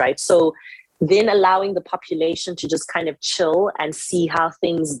next, right? So then allowing the population to just kind of chill and see how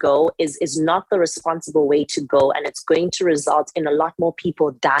things go is not the responsible way to go. And it's going to result in a lot more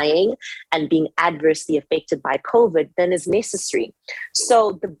people dying and being adversely affected by COVID than is necessary.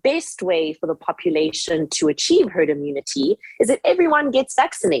 So the best way for the population to achieve herd immunity is that everyone gets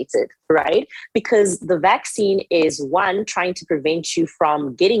vaccinated, right? Because the vaccine is, one, trying to prevent you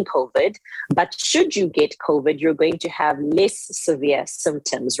from getting COVID, but should you get COVID, you're going to have less severe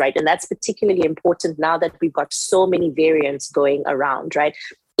symptoms, right? And that's particularly important now that we've got so many variants going around, right?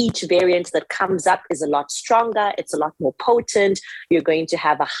 Each variant that comes up is a lot stronger. It's a lot more potent. You're going to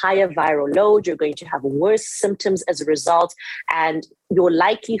have a higher viral load. You're going to have worse symptoms as a result. And your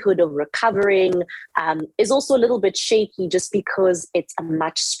likelihood of recovering is also a little bit shaky just because it's a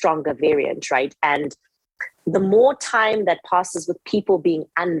much stronger variant, right? And the more time that passes with people being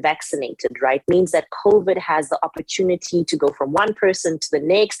unvaccinated, right, means that COVID has the opportunity to go from one person to the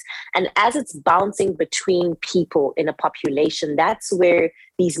next. And as it's bouncing between people in a population, that's where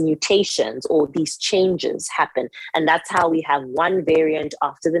these mutations or these changes happen. And that's how we have one variant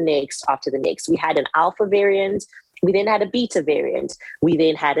after the next, after the next. We had an alpha variant. We then had a beta variant. We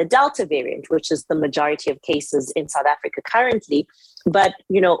then had a delta variant, which is the majority of cases in South Africa currently. But,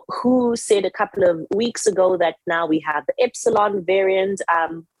 who said a couple of weeks ago that now we have the epsilon variant,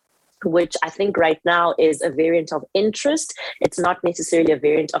 which I think right now is a variant of interest. It's not necessarily a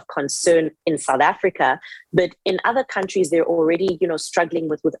variant of concern in South Africa, but in other countries, they're already, struggling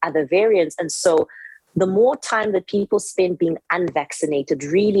with other variants. And so the more time that people spend being unvaccinated,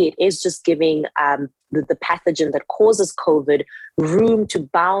 really, it is just giving the pathogen that causes COVID room to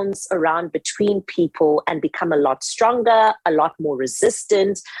bounce around between people and become a lot stronger, a lot more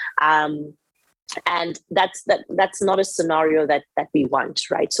resistant. And that's not a scenario that we want,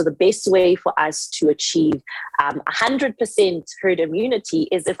 right? So the best way for us to achieve 100% herd immunity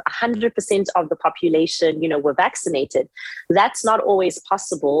is if 100% of the population, were vaccinated. That's not always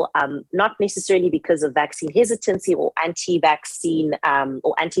possible, not necessarily because of vaccine hesitancy or anti-vaccine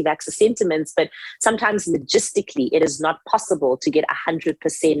or anti-vaxxer sentiments, but sometimes logistically it is not possible to get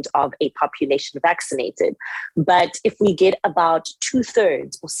 100% of a population vaccinated. But if we get about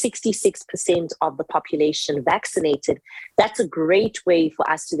 2/3 or 66% of the population vaccinated, that's a great way for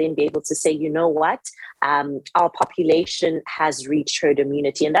us to then be able to say, you know what, our population has reached herd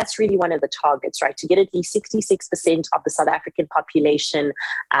immunity. And that's really one of the targets, right? To get at least 66% of the South African population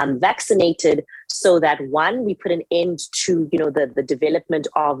vaccinated so that, one, we put an end to, the development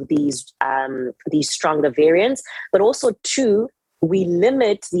of these stronger variants, but also, two, we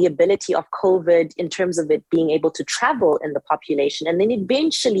limit the ability of COVID in terms of it being able to travel in the population. And then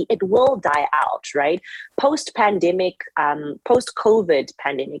eventually it will die out, right? Post-pandemic, post-COVID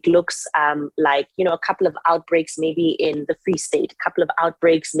pandemic looks like, a couple of outbreaks maybe in the Free State, a couple of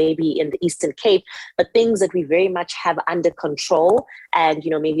outbreaks maybe in the Eastern Cape, but things that we very much have under control. And,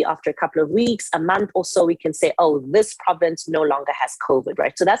 maybe after a couple of weeks, a month or so, we can say, oh, this province no longer has COVID,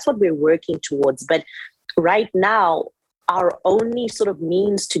 right? So that's what we're working towards. But right now, our only sort of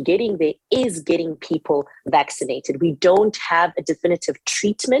means to getting there is getting people vaccinated. We don't have a definitive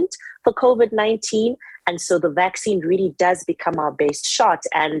treatment for COVID-19. And so the vaccine really does become our best shot.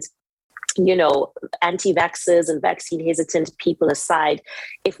 And anti-vaxxers and vaccine hesitant people aside,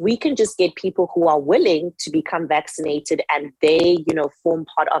 if we can just get people who are willing to become vaccinated and they, form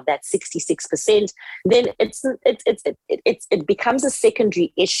part of that 66%, then it becomes a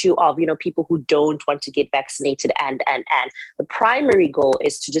secondary issue of, people who don't want to get vaccinated. And the primary goal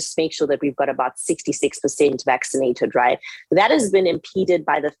is to just make sure that we've got about 66% vaccinated, right? That has been impeded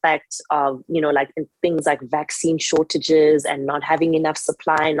by the fact of, things like vaccine shortages and not having enough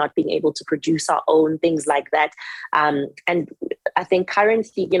supply, not being able to produce our own, things like that. And I think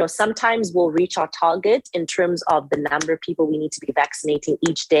currently, sometimes we'll reach our target in terms of the number of people we need to be vaccinating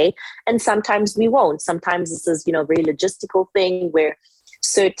each day. And sometimes we won't. Sometimes this is, a very logistical thing where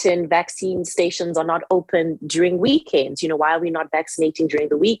certain vaccine stations are not open during weekends. Why are we not vaccinating during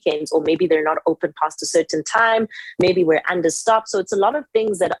the weekends? Or maybe they're not open past a certain time. Maybe we're understaffed. So it's a lot of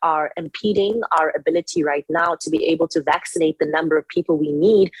things that are impeding our ability right now to be able to vaccinate the number of people we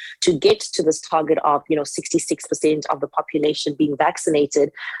need to get to this target of, 66% of the population being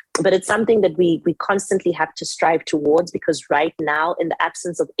vaccinated. But it's something that we constantly have to strive towards, because right now, in the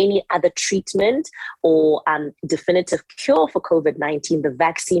absence of any other treatment or definitive cure for COVID-19, the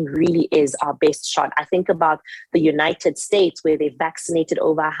vaccine really is our best shot. I think about the United States, where they've vaccinated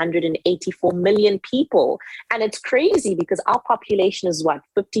over 184 million people. And it's crazy because our population is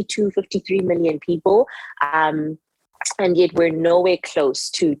 52, 53 million people. And yet we're nowhere close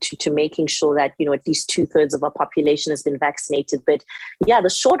to making sure that, at least 2/3 of our population has been vaccinated. But yeah,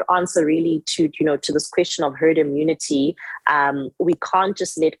 the short answer really to this question of herd immunity, we can't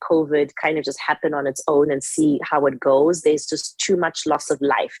just let COVID kind of just happen on its own and see how it goes. There's just too much loss of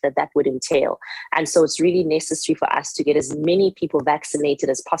life that would entail. And so it's really necessary for us to get as many people vaccinated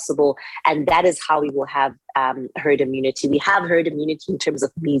as possible. And that is how we will have herd immunity. We have herd immunity in terms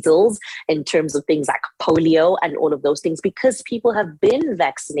of measles, in terms of things like polio and all of those things, because people have been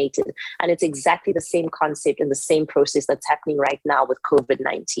vaccinated. And it's exactly the same concept and the same process that's happening right now with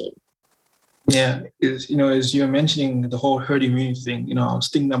COVID-19. Yeah, as you're mentioning the whole herd immunity thing, I was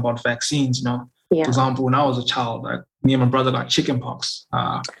thinking about vaccines, For example, when I was a child, like me and my brother got chickenpox. It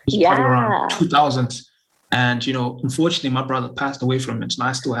was probably around 2000. And, unfortunately, my brother passed away from it. And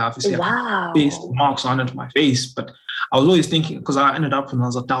I still have his face marks on it, my face. But I was always thinking, because I ended up when I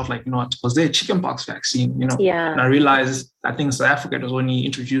was a adult, like, was there a chickenpox vaccine? Yeah. And I realized, I think South Africa was only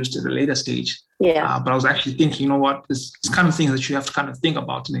introduced at a later stage. Yeah. But I was actually thinking, it's kind of things that you have to kind of think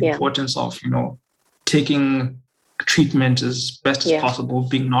about, and the importance of, taking treatment as best as possible,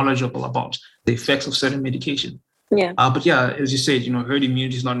 being knowledgeable about the effects of certain medication. Yeah. But as you said, herd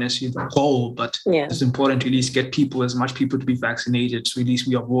immunity is not necessarily the goal, but it's important to at least get as much people to be vaccinated, so at least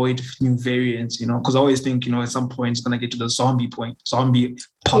we avoid new variants, because I always think, at some point it's going to get to the zombie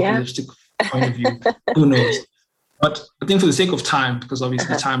apocalyptic point of view. Who knows? But I think for the sake of time, because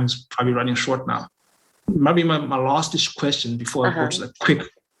obviously time is probably running short now, maybe my last-ish question before I go to the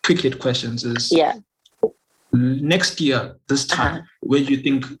quick hit questions is, next year, this time, where do you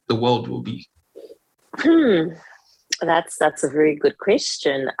think the world will be? That's a very good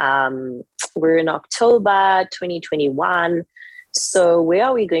question. We're in October 2021. So where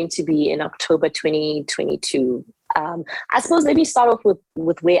are we going to be in October 2022? I suppose maybe start off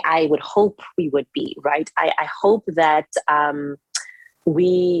with where I would hope we would be, right? I hope that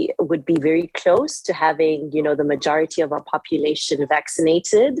we would be very close to having, the majority of our population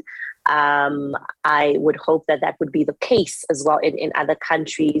vaccinated. I would hope that would be the case as well in other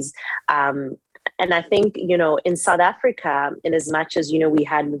countries. And I think, in South Africa, in as much as, we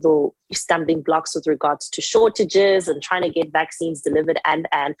had little stumbling blocks with regards to shortages and trying to get vaccines delivered. And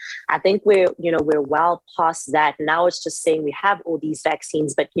I think we're well past that. Now it's just saying we have all these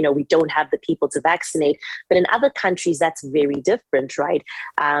vaccines, but, we don't have the people to vaccinate. But in other countries, that's very different, right?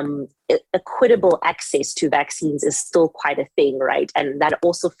 Equitable access to vaccines is still quite a thing, right? And that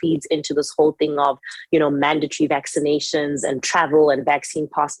also feeds into this whole thing of, mandatory vaccinations and travel and vaccine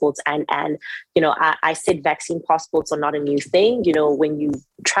passports. And I said vaccine passports are not a new thing. When you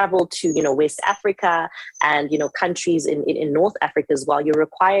travel to, West Africa and, countries in North Africa as well, you're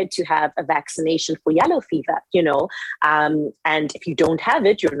required to have a vaccination for yellow fever, and if you don't have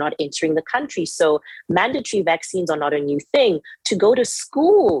it, you're not entering the country. So mandatory vaccines are not a new thing. To go to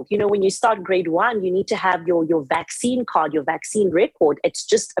school, when you start grade 1, you need to have your vaccine card, your vaccine record. It's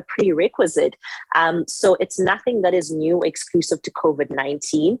just a prerequisite. So it's nothing that is new, exclusive to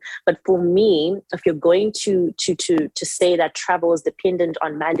COVID-19. But for me, if you're going to say that travel is dependent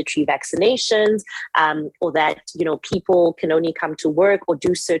on mandatory vaccinations, or that people can only come to work or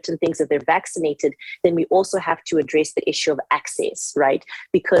do certain things if they're vaccinated, then we also have to address the issue of access, right?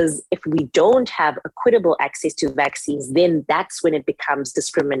 Because if we don't have equitable access to vaccines, then that's when it becomes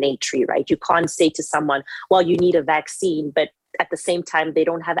discriminatory, right? You can't say to someone, well, you need a vaccine, but at the same time, they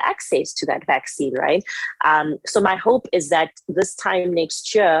don't have access to that vaccine, right? So my hope is that this time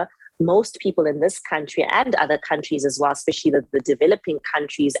next year, most people in this country and other countries as well, especially the developing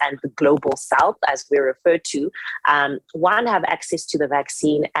countries and the global south, as we're referred to, one, have access to the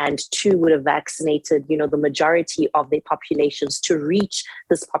vaccine, and two, would have vaccinated, the majority of their populations to reach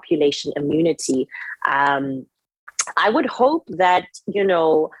this population immunity. I would hope that,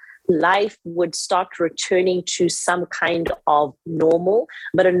 life would start returning to some kind of normal,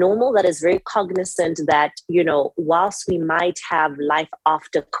 but a normal that is very cognizant that, whilst we might have life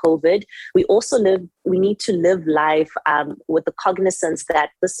after COVID, we need to live life with the cognizance that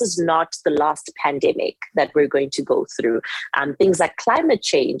this is not the last pandemic that we're going to go through. Things like climate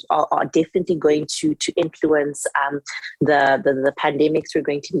change are definitely going to influence the pandemics we're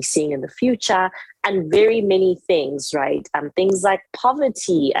going to be seeing in the future. and very many things, right? Things like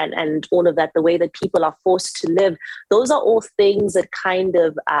poverty and all of that, the way that people are forced to live, those are all things that kind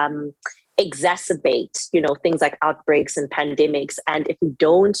of exacerbate, things like outbreaks and pandemics. And if we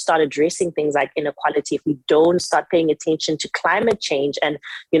don't start addressing things like inequality, if we don't start paying attention to climate change and,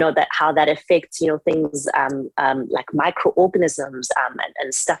 that how that affects, things like microorganisms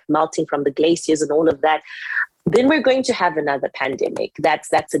and stuff melting from the glaciers and all of that, then we're going to have another pandemic.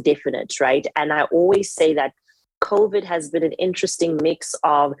 That's a definite, right? And I always say that COVID has been an interesting mix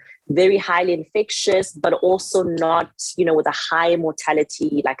of very highly infectious, but also not, with a high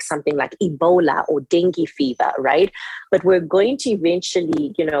mortality, like something like Ebola or dengue fever, right? But we're going to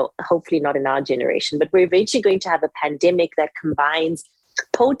eventually, hopefully not in our generation, but we're eventually going to have a pandemic that combines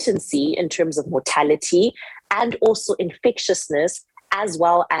potency in terms of mortality and also infectiousness, as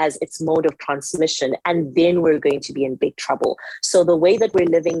well as its mode of transmission. And then we're going to be in big trouble. So the way that we're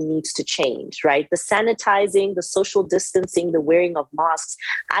living needs to change, right? The sanitizing, the social distancing, the wearing of masks,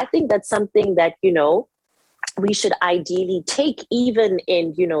 I think that's something that, we should ideally take even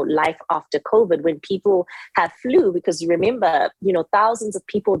in, life after COVID, when people have flu, because you remember, thousands of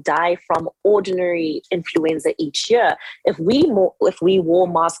people die from ordinary influenza each year. If we wore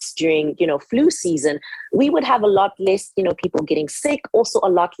masks during, flu season, we would have a lot less, people getting sick, also a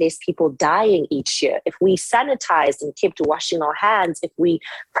lot less people dying each year. If we sanitized and kept washing our hands, if we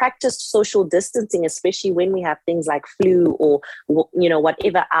practiced social distancing, especially when we have things like flu or,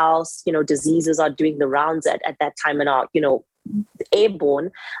 whatever else, diseases are doing the rounds at that time and are,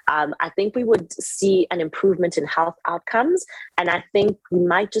 airborne, I think we would see an improvement in health outcomes. And I think we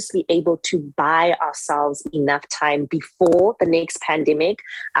might just be able to buy ourselves enough time before the next pandemic.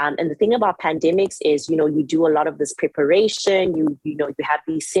 And the thing about pandemics is, you do a lot of this preparation, you have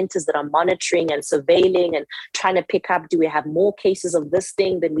these centers that are monitoring and surveilling and trying to pick up, do we have more cases of this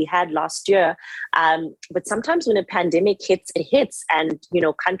thing than we had last year? But sometimes when a pandemic hits, it hits, and,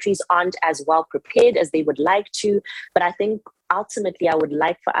 countries aren't as well prepared as they would like to. But I think ultimately, I would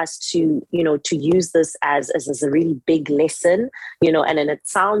like for us to, to use this as a really big lesson, and then it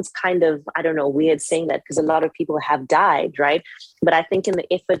sounds kind of, I don't know, weird saying that because a lot of people have died, right? But I think in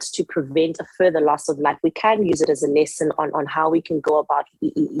the efforts to prevent a further loss of life, we can use it as a lesson on how we can go about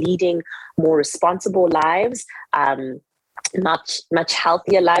leading more responsible lives, much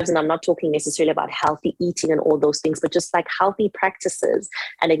healthier lives. And I'm not talking necessarily about healthy eating and all those things, but just like healthy practices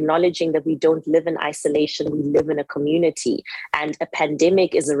and acknowledging that we don't live in isolation, we live in a community. And a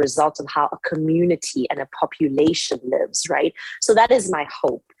pandemic is a result of how a community and a population lives, right? So that is my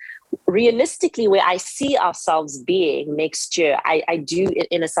hope. Realistically, where I see ourselves being next year, I do,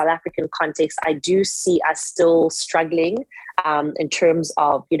 in a South African context, I do see us still struggling in terms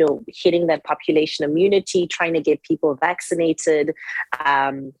of, hitting that population immunity, trying to get people vaccinated.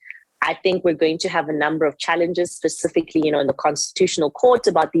 I think we're going to have a number of challenges, specifically, in the Constitutional Court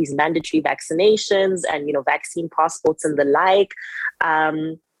about these mandatory vaccinations and, vaccine passports and the like.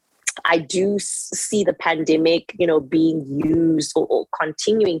 I do see the pandemic, being used or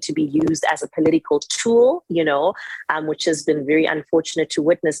continuing to be used as a political tool, which has been very unfortunate to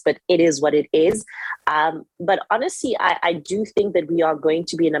witness, but it is what it is. But honestly, I do think that we are going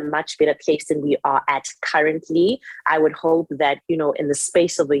to be in a much better place than we are at currently. I would hope that, in the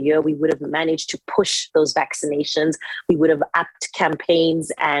space of a year, we would have managed to push those vaccinations. We would have upped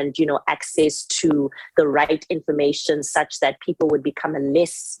campaigns and, access to the right information such that people would become a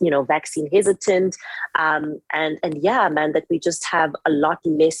less, vaccine hesitant. And yeah, man, that we just have a lot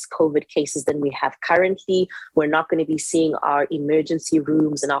less COVID cases than we have currently. We're not going to be seeing our emergency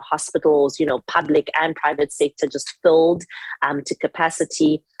rooms and our hospitals, public and private sector, just filled to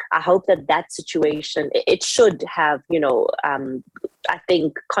capacity. I hope that situation, it should have, I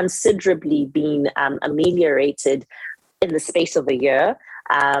think, considerably been ameliorated in the space of a year.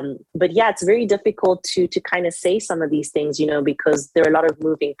 But yeah, it's very difficult to kind of say some of these things, because there are a lot of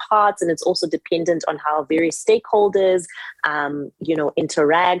moving parts, and it's also dependent on how various stakeholders,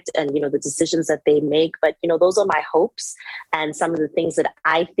 interact and, the decisions that they make. But, those are my hopes and some of the things that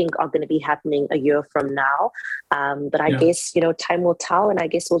I think are going to be happening a year from now. But I guess, time will tell, and I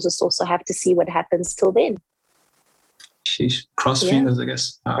guess we'll just also have to see what happens till then. Sheesh. Cross fingers, I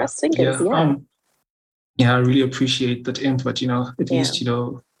guess. Cross fingers, yeah. Yeah, I really appreciate that input. At least,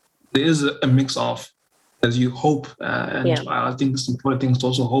 there is a mix of, as you hope, and I think it's important things to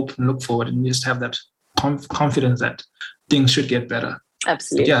also hope and look forward and just have that confidence that things should get better.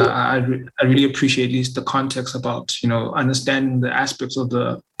 Absolutely. But yeah, I really appreciate at least the context about, understanding the aspects of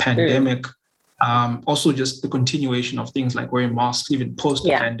the pandemic. Also just the continuation of things like wearing masks, even post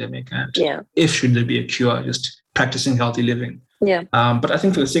the pandemic, and if should there be a cure, just practicing healthy living. Yeah. But I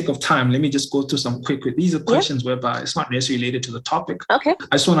think for the sake of time, let me just go through some quick. These are questions whereby it's not necessarily related to the topic. Okay.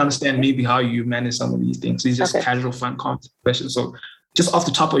 I just want to understand maybe how you manage some of these things. These are just Okay. casual, fun questions. So just off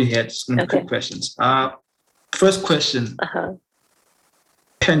the top of your head, just quick questions. First question.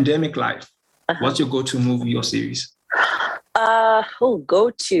 Pandemic life. What's your go-to movie or series?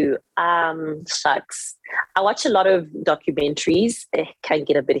 Go-to. Shucks. I watch a lot of documentaries. It can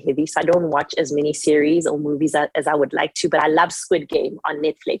get a bit heavy, so I don't watch as many series or movies as I would like to, but I love Squid Game on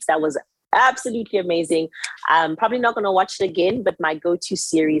Netflix. That was absolutely amazing. I'm probably not going to watch it again, but my go-to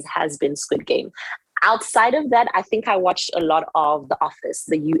series has been Squid Game. Outside of that, I think I watched a lot of The Office,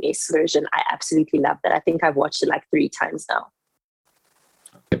 the US version. I absolutely love that. I think I've watched it like 3 times now.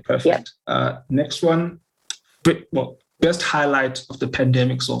 Okay, perfect. Yeah. Next one. Best highlight of the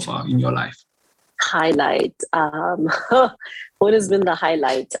pandemic so far in your life? Highlight. What has been the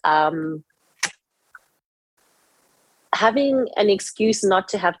highlight? Having an excuse not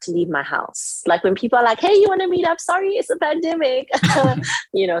to have to leave my house. Like when people are like, hey, you want to meet up? Sorry, it's a pandemic. So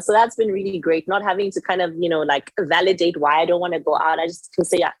that's been really great. Not having to kind of, like validate why I don't want to go out. I just can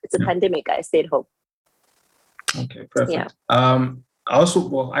say, yeah, it's a pandemic. I stay at home. Okay, perfect. Yeah. I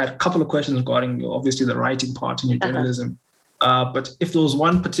had a couple of questions regarding obviously the writing part in your journalism. But if there was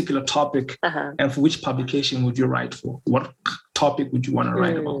one particular topic and for which publication would you write for? What topic would you want to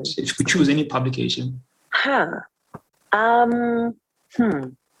write about? If you could choose any publication. Wow.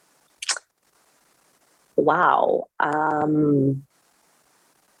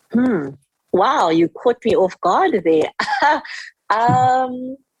 Wow, you caught me off guard there.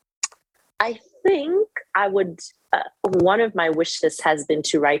 I think I would, one of my wish lists has been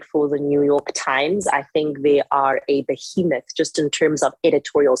to write for the New York Times. I think they are a behemoth just in terms of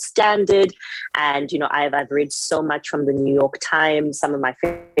editorial standard. And, I've read so much from the New York Times. Some of my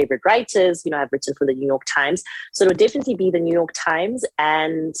favorite writers, I've written for the New York Times. So it would definitely be the New York Times.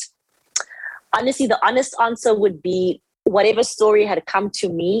 And honestly, the honest answer would be whatever story had come to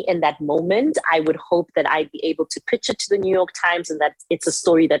me in that moment, I would hope that I'd be able to pitch it to the New York Times and that it's a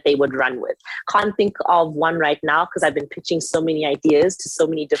story that they would run with. Can't think of one right now because I've been pitching so many ideas to so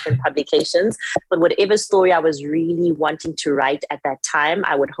many different publications. But whatever story I was really wanting to write at that time,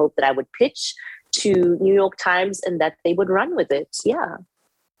 I would hope that I would pitch to New York Times and that they would run with it. Yeah.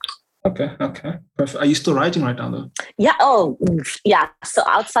 Okay. Perfect. Are you still writing right now, though? Yeah. Oh, yeah. So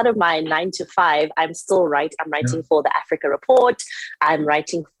outside of my 9 to 5, I'm still writing. I'm writing for the Africa Report. I'm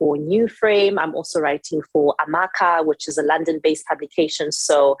writing for New Frame. I'm also writing for Amaka, which is a London-based publication.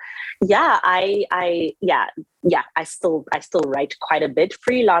 So, yeah, I still write quite a bit.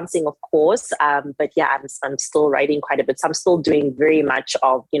 Freelancing, of course. But yeah, I'm still writing quite a bit. So I'm still doing very much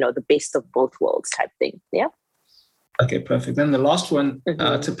of the best of both worlds type thing. Yeah. Okay, perfect. Then the last one,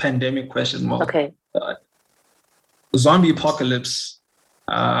 it's a pandemic question. Well, okay. Zombie apocalypse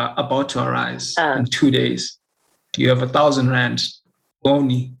about to arise in 2 days. You have 1,000 rand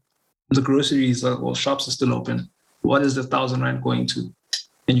only. The groceries or shops are still open. What is the 1,000 rand going to?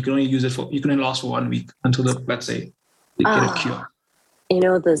 And you can only use it you can only last for 1 week until let's say they get a cure.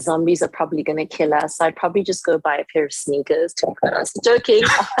 The zombies are probably going to kill us. So I'd probably just go buy a pair of sneakers, to be honest. Joking.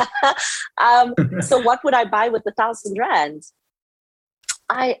 So what would I buy with 1,000 rand?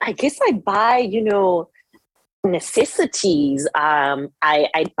 I guess I'd buy, necessities.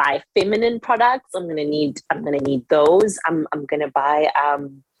 I'd buy feminine products. I'm gonna need those. I'm gonna buy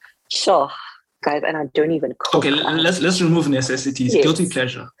guys, and I don't even cook. Okay, let's remove necessities. Yes. Guilty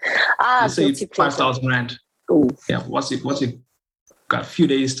pleasure. Let's say 5,000 rand. Ooh. Yeah, what's it? Got a few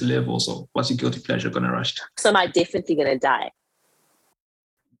days to live also. What's your guilty pleasure gonna rush to? So am I definitely gonna die?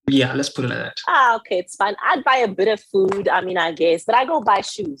 Yeah, let's put it like that. Okay, it's fine. I'd buy a bit of food, I guess, but I go buy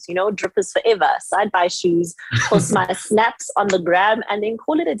shoes, drippers forever. So I'd buy shoes, post my snaps on the gram and then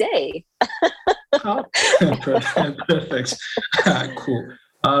call it a day. Perfect. Cool.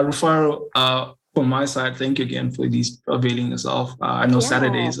 Rufaro, from my side, thank you again for availing yourself. I know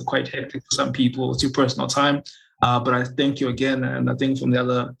Saturdays are quite hectic for some people. It's your personal time. But I thank you again. And I think from the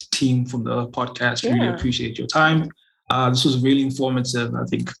other team from the podcast, really appreciate your time. This was really informative. I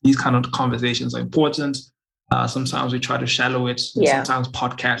think these kind of conversations are important. Sometimes we try to shallow it. Sometimes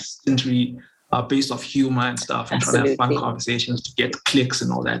podcasts simply based off humor and stuff and try to have fun conversations to get clicks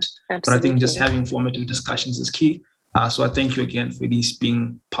and all that. Absolutely. But I think just having informative discussions is key. So I thank you again for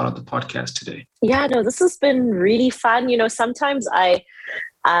being part of the podcast today. Yeah, no, this has been really fun. Sometimes I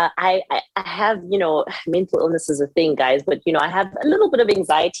have, mental illness is a thing, guys, but, I have a little bit of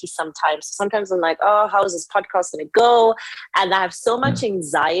anxiety sometimes. Sometimes I'm like, oh, how is this podcast going to go? And I have so much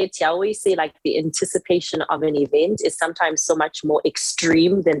anxiety. I always say, like, the anticipation of an event is sometimes so much more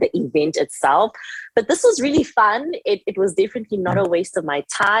extreme than the event itself. But this was really fun. It was definitely not a waste of my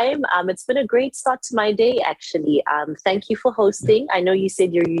time. It's been a great start to my day, actually. Thank you for hosting. I know you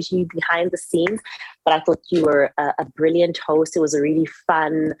said you're usually behind the scenes, but I thought you were a brilliant host. It was a really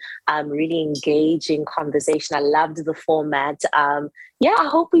fun, really engaging conversation. I loved the format. I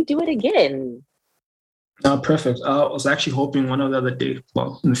hope we do it again. Perfect. I was actually hoping one of the other day,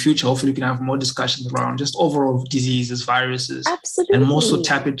 in the future, hopefully we can have more discussions around just overall diseases, viruses. Absolutely. And more so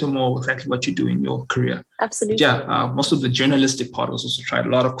tap into more exactly what you do in your career. Absolutely. Most of the journalistic part was also tried a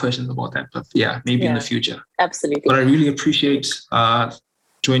lot of questions about that, but maybe in the future. Absolutely. But I really appreciate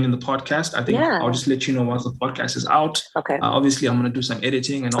joining the podcast. I think I'll just let you know once the podcast is out. Okay. Obviously, I'm going to do some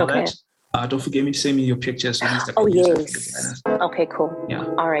editing and all that. Don't forget me to send me your pictures. So yes. Okay, cool. Yeah.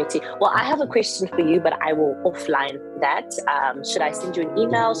 All righty. Well, I have a question for you, but I will offline that. Should I send you an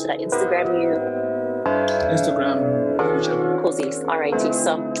email? Should I Instagram you? Instagram, whichever. Cool. All righty.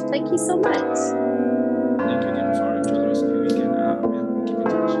 So thank you so much.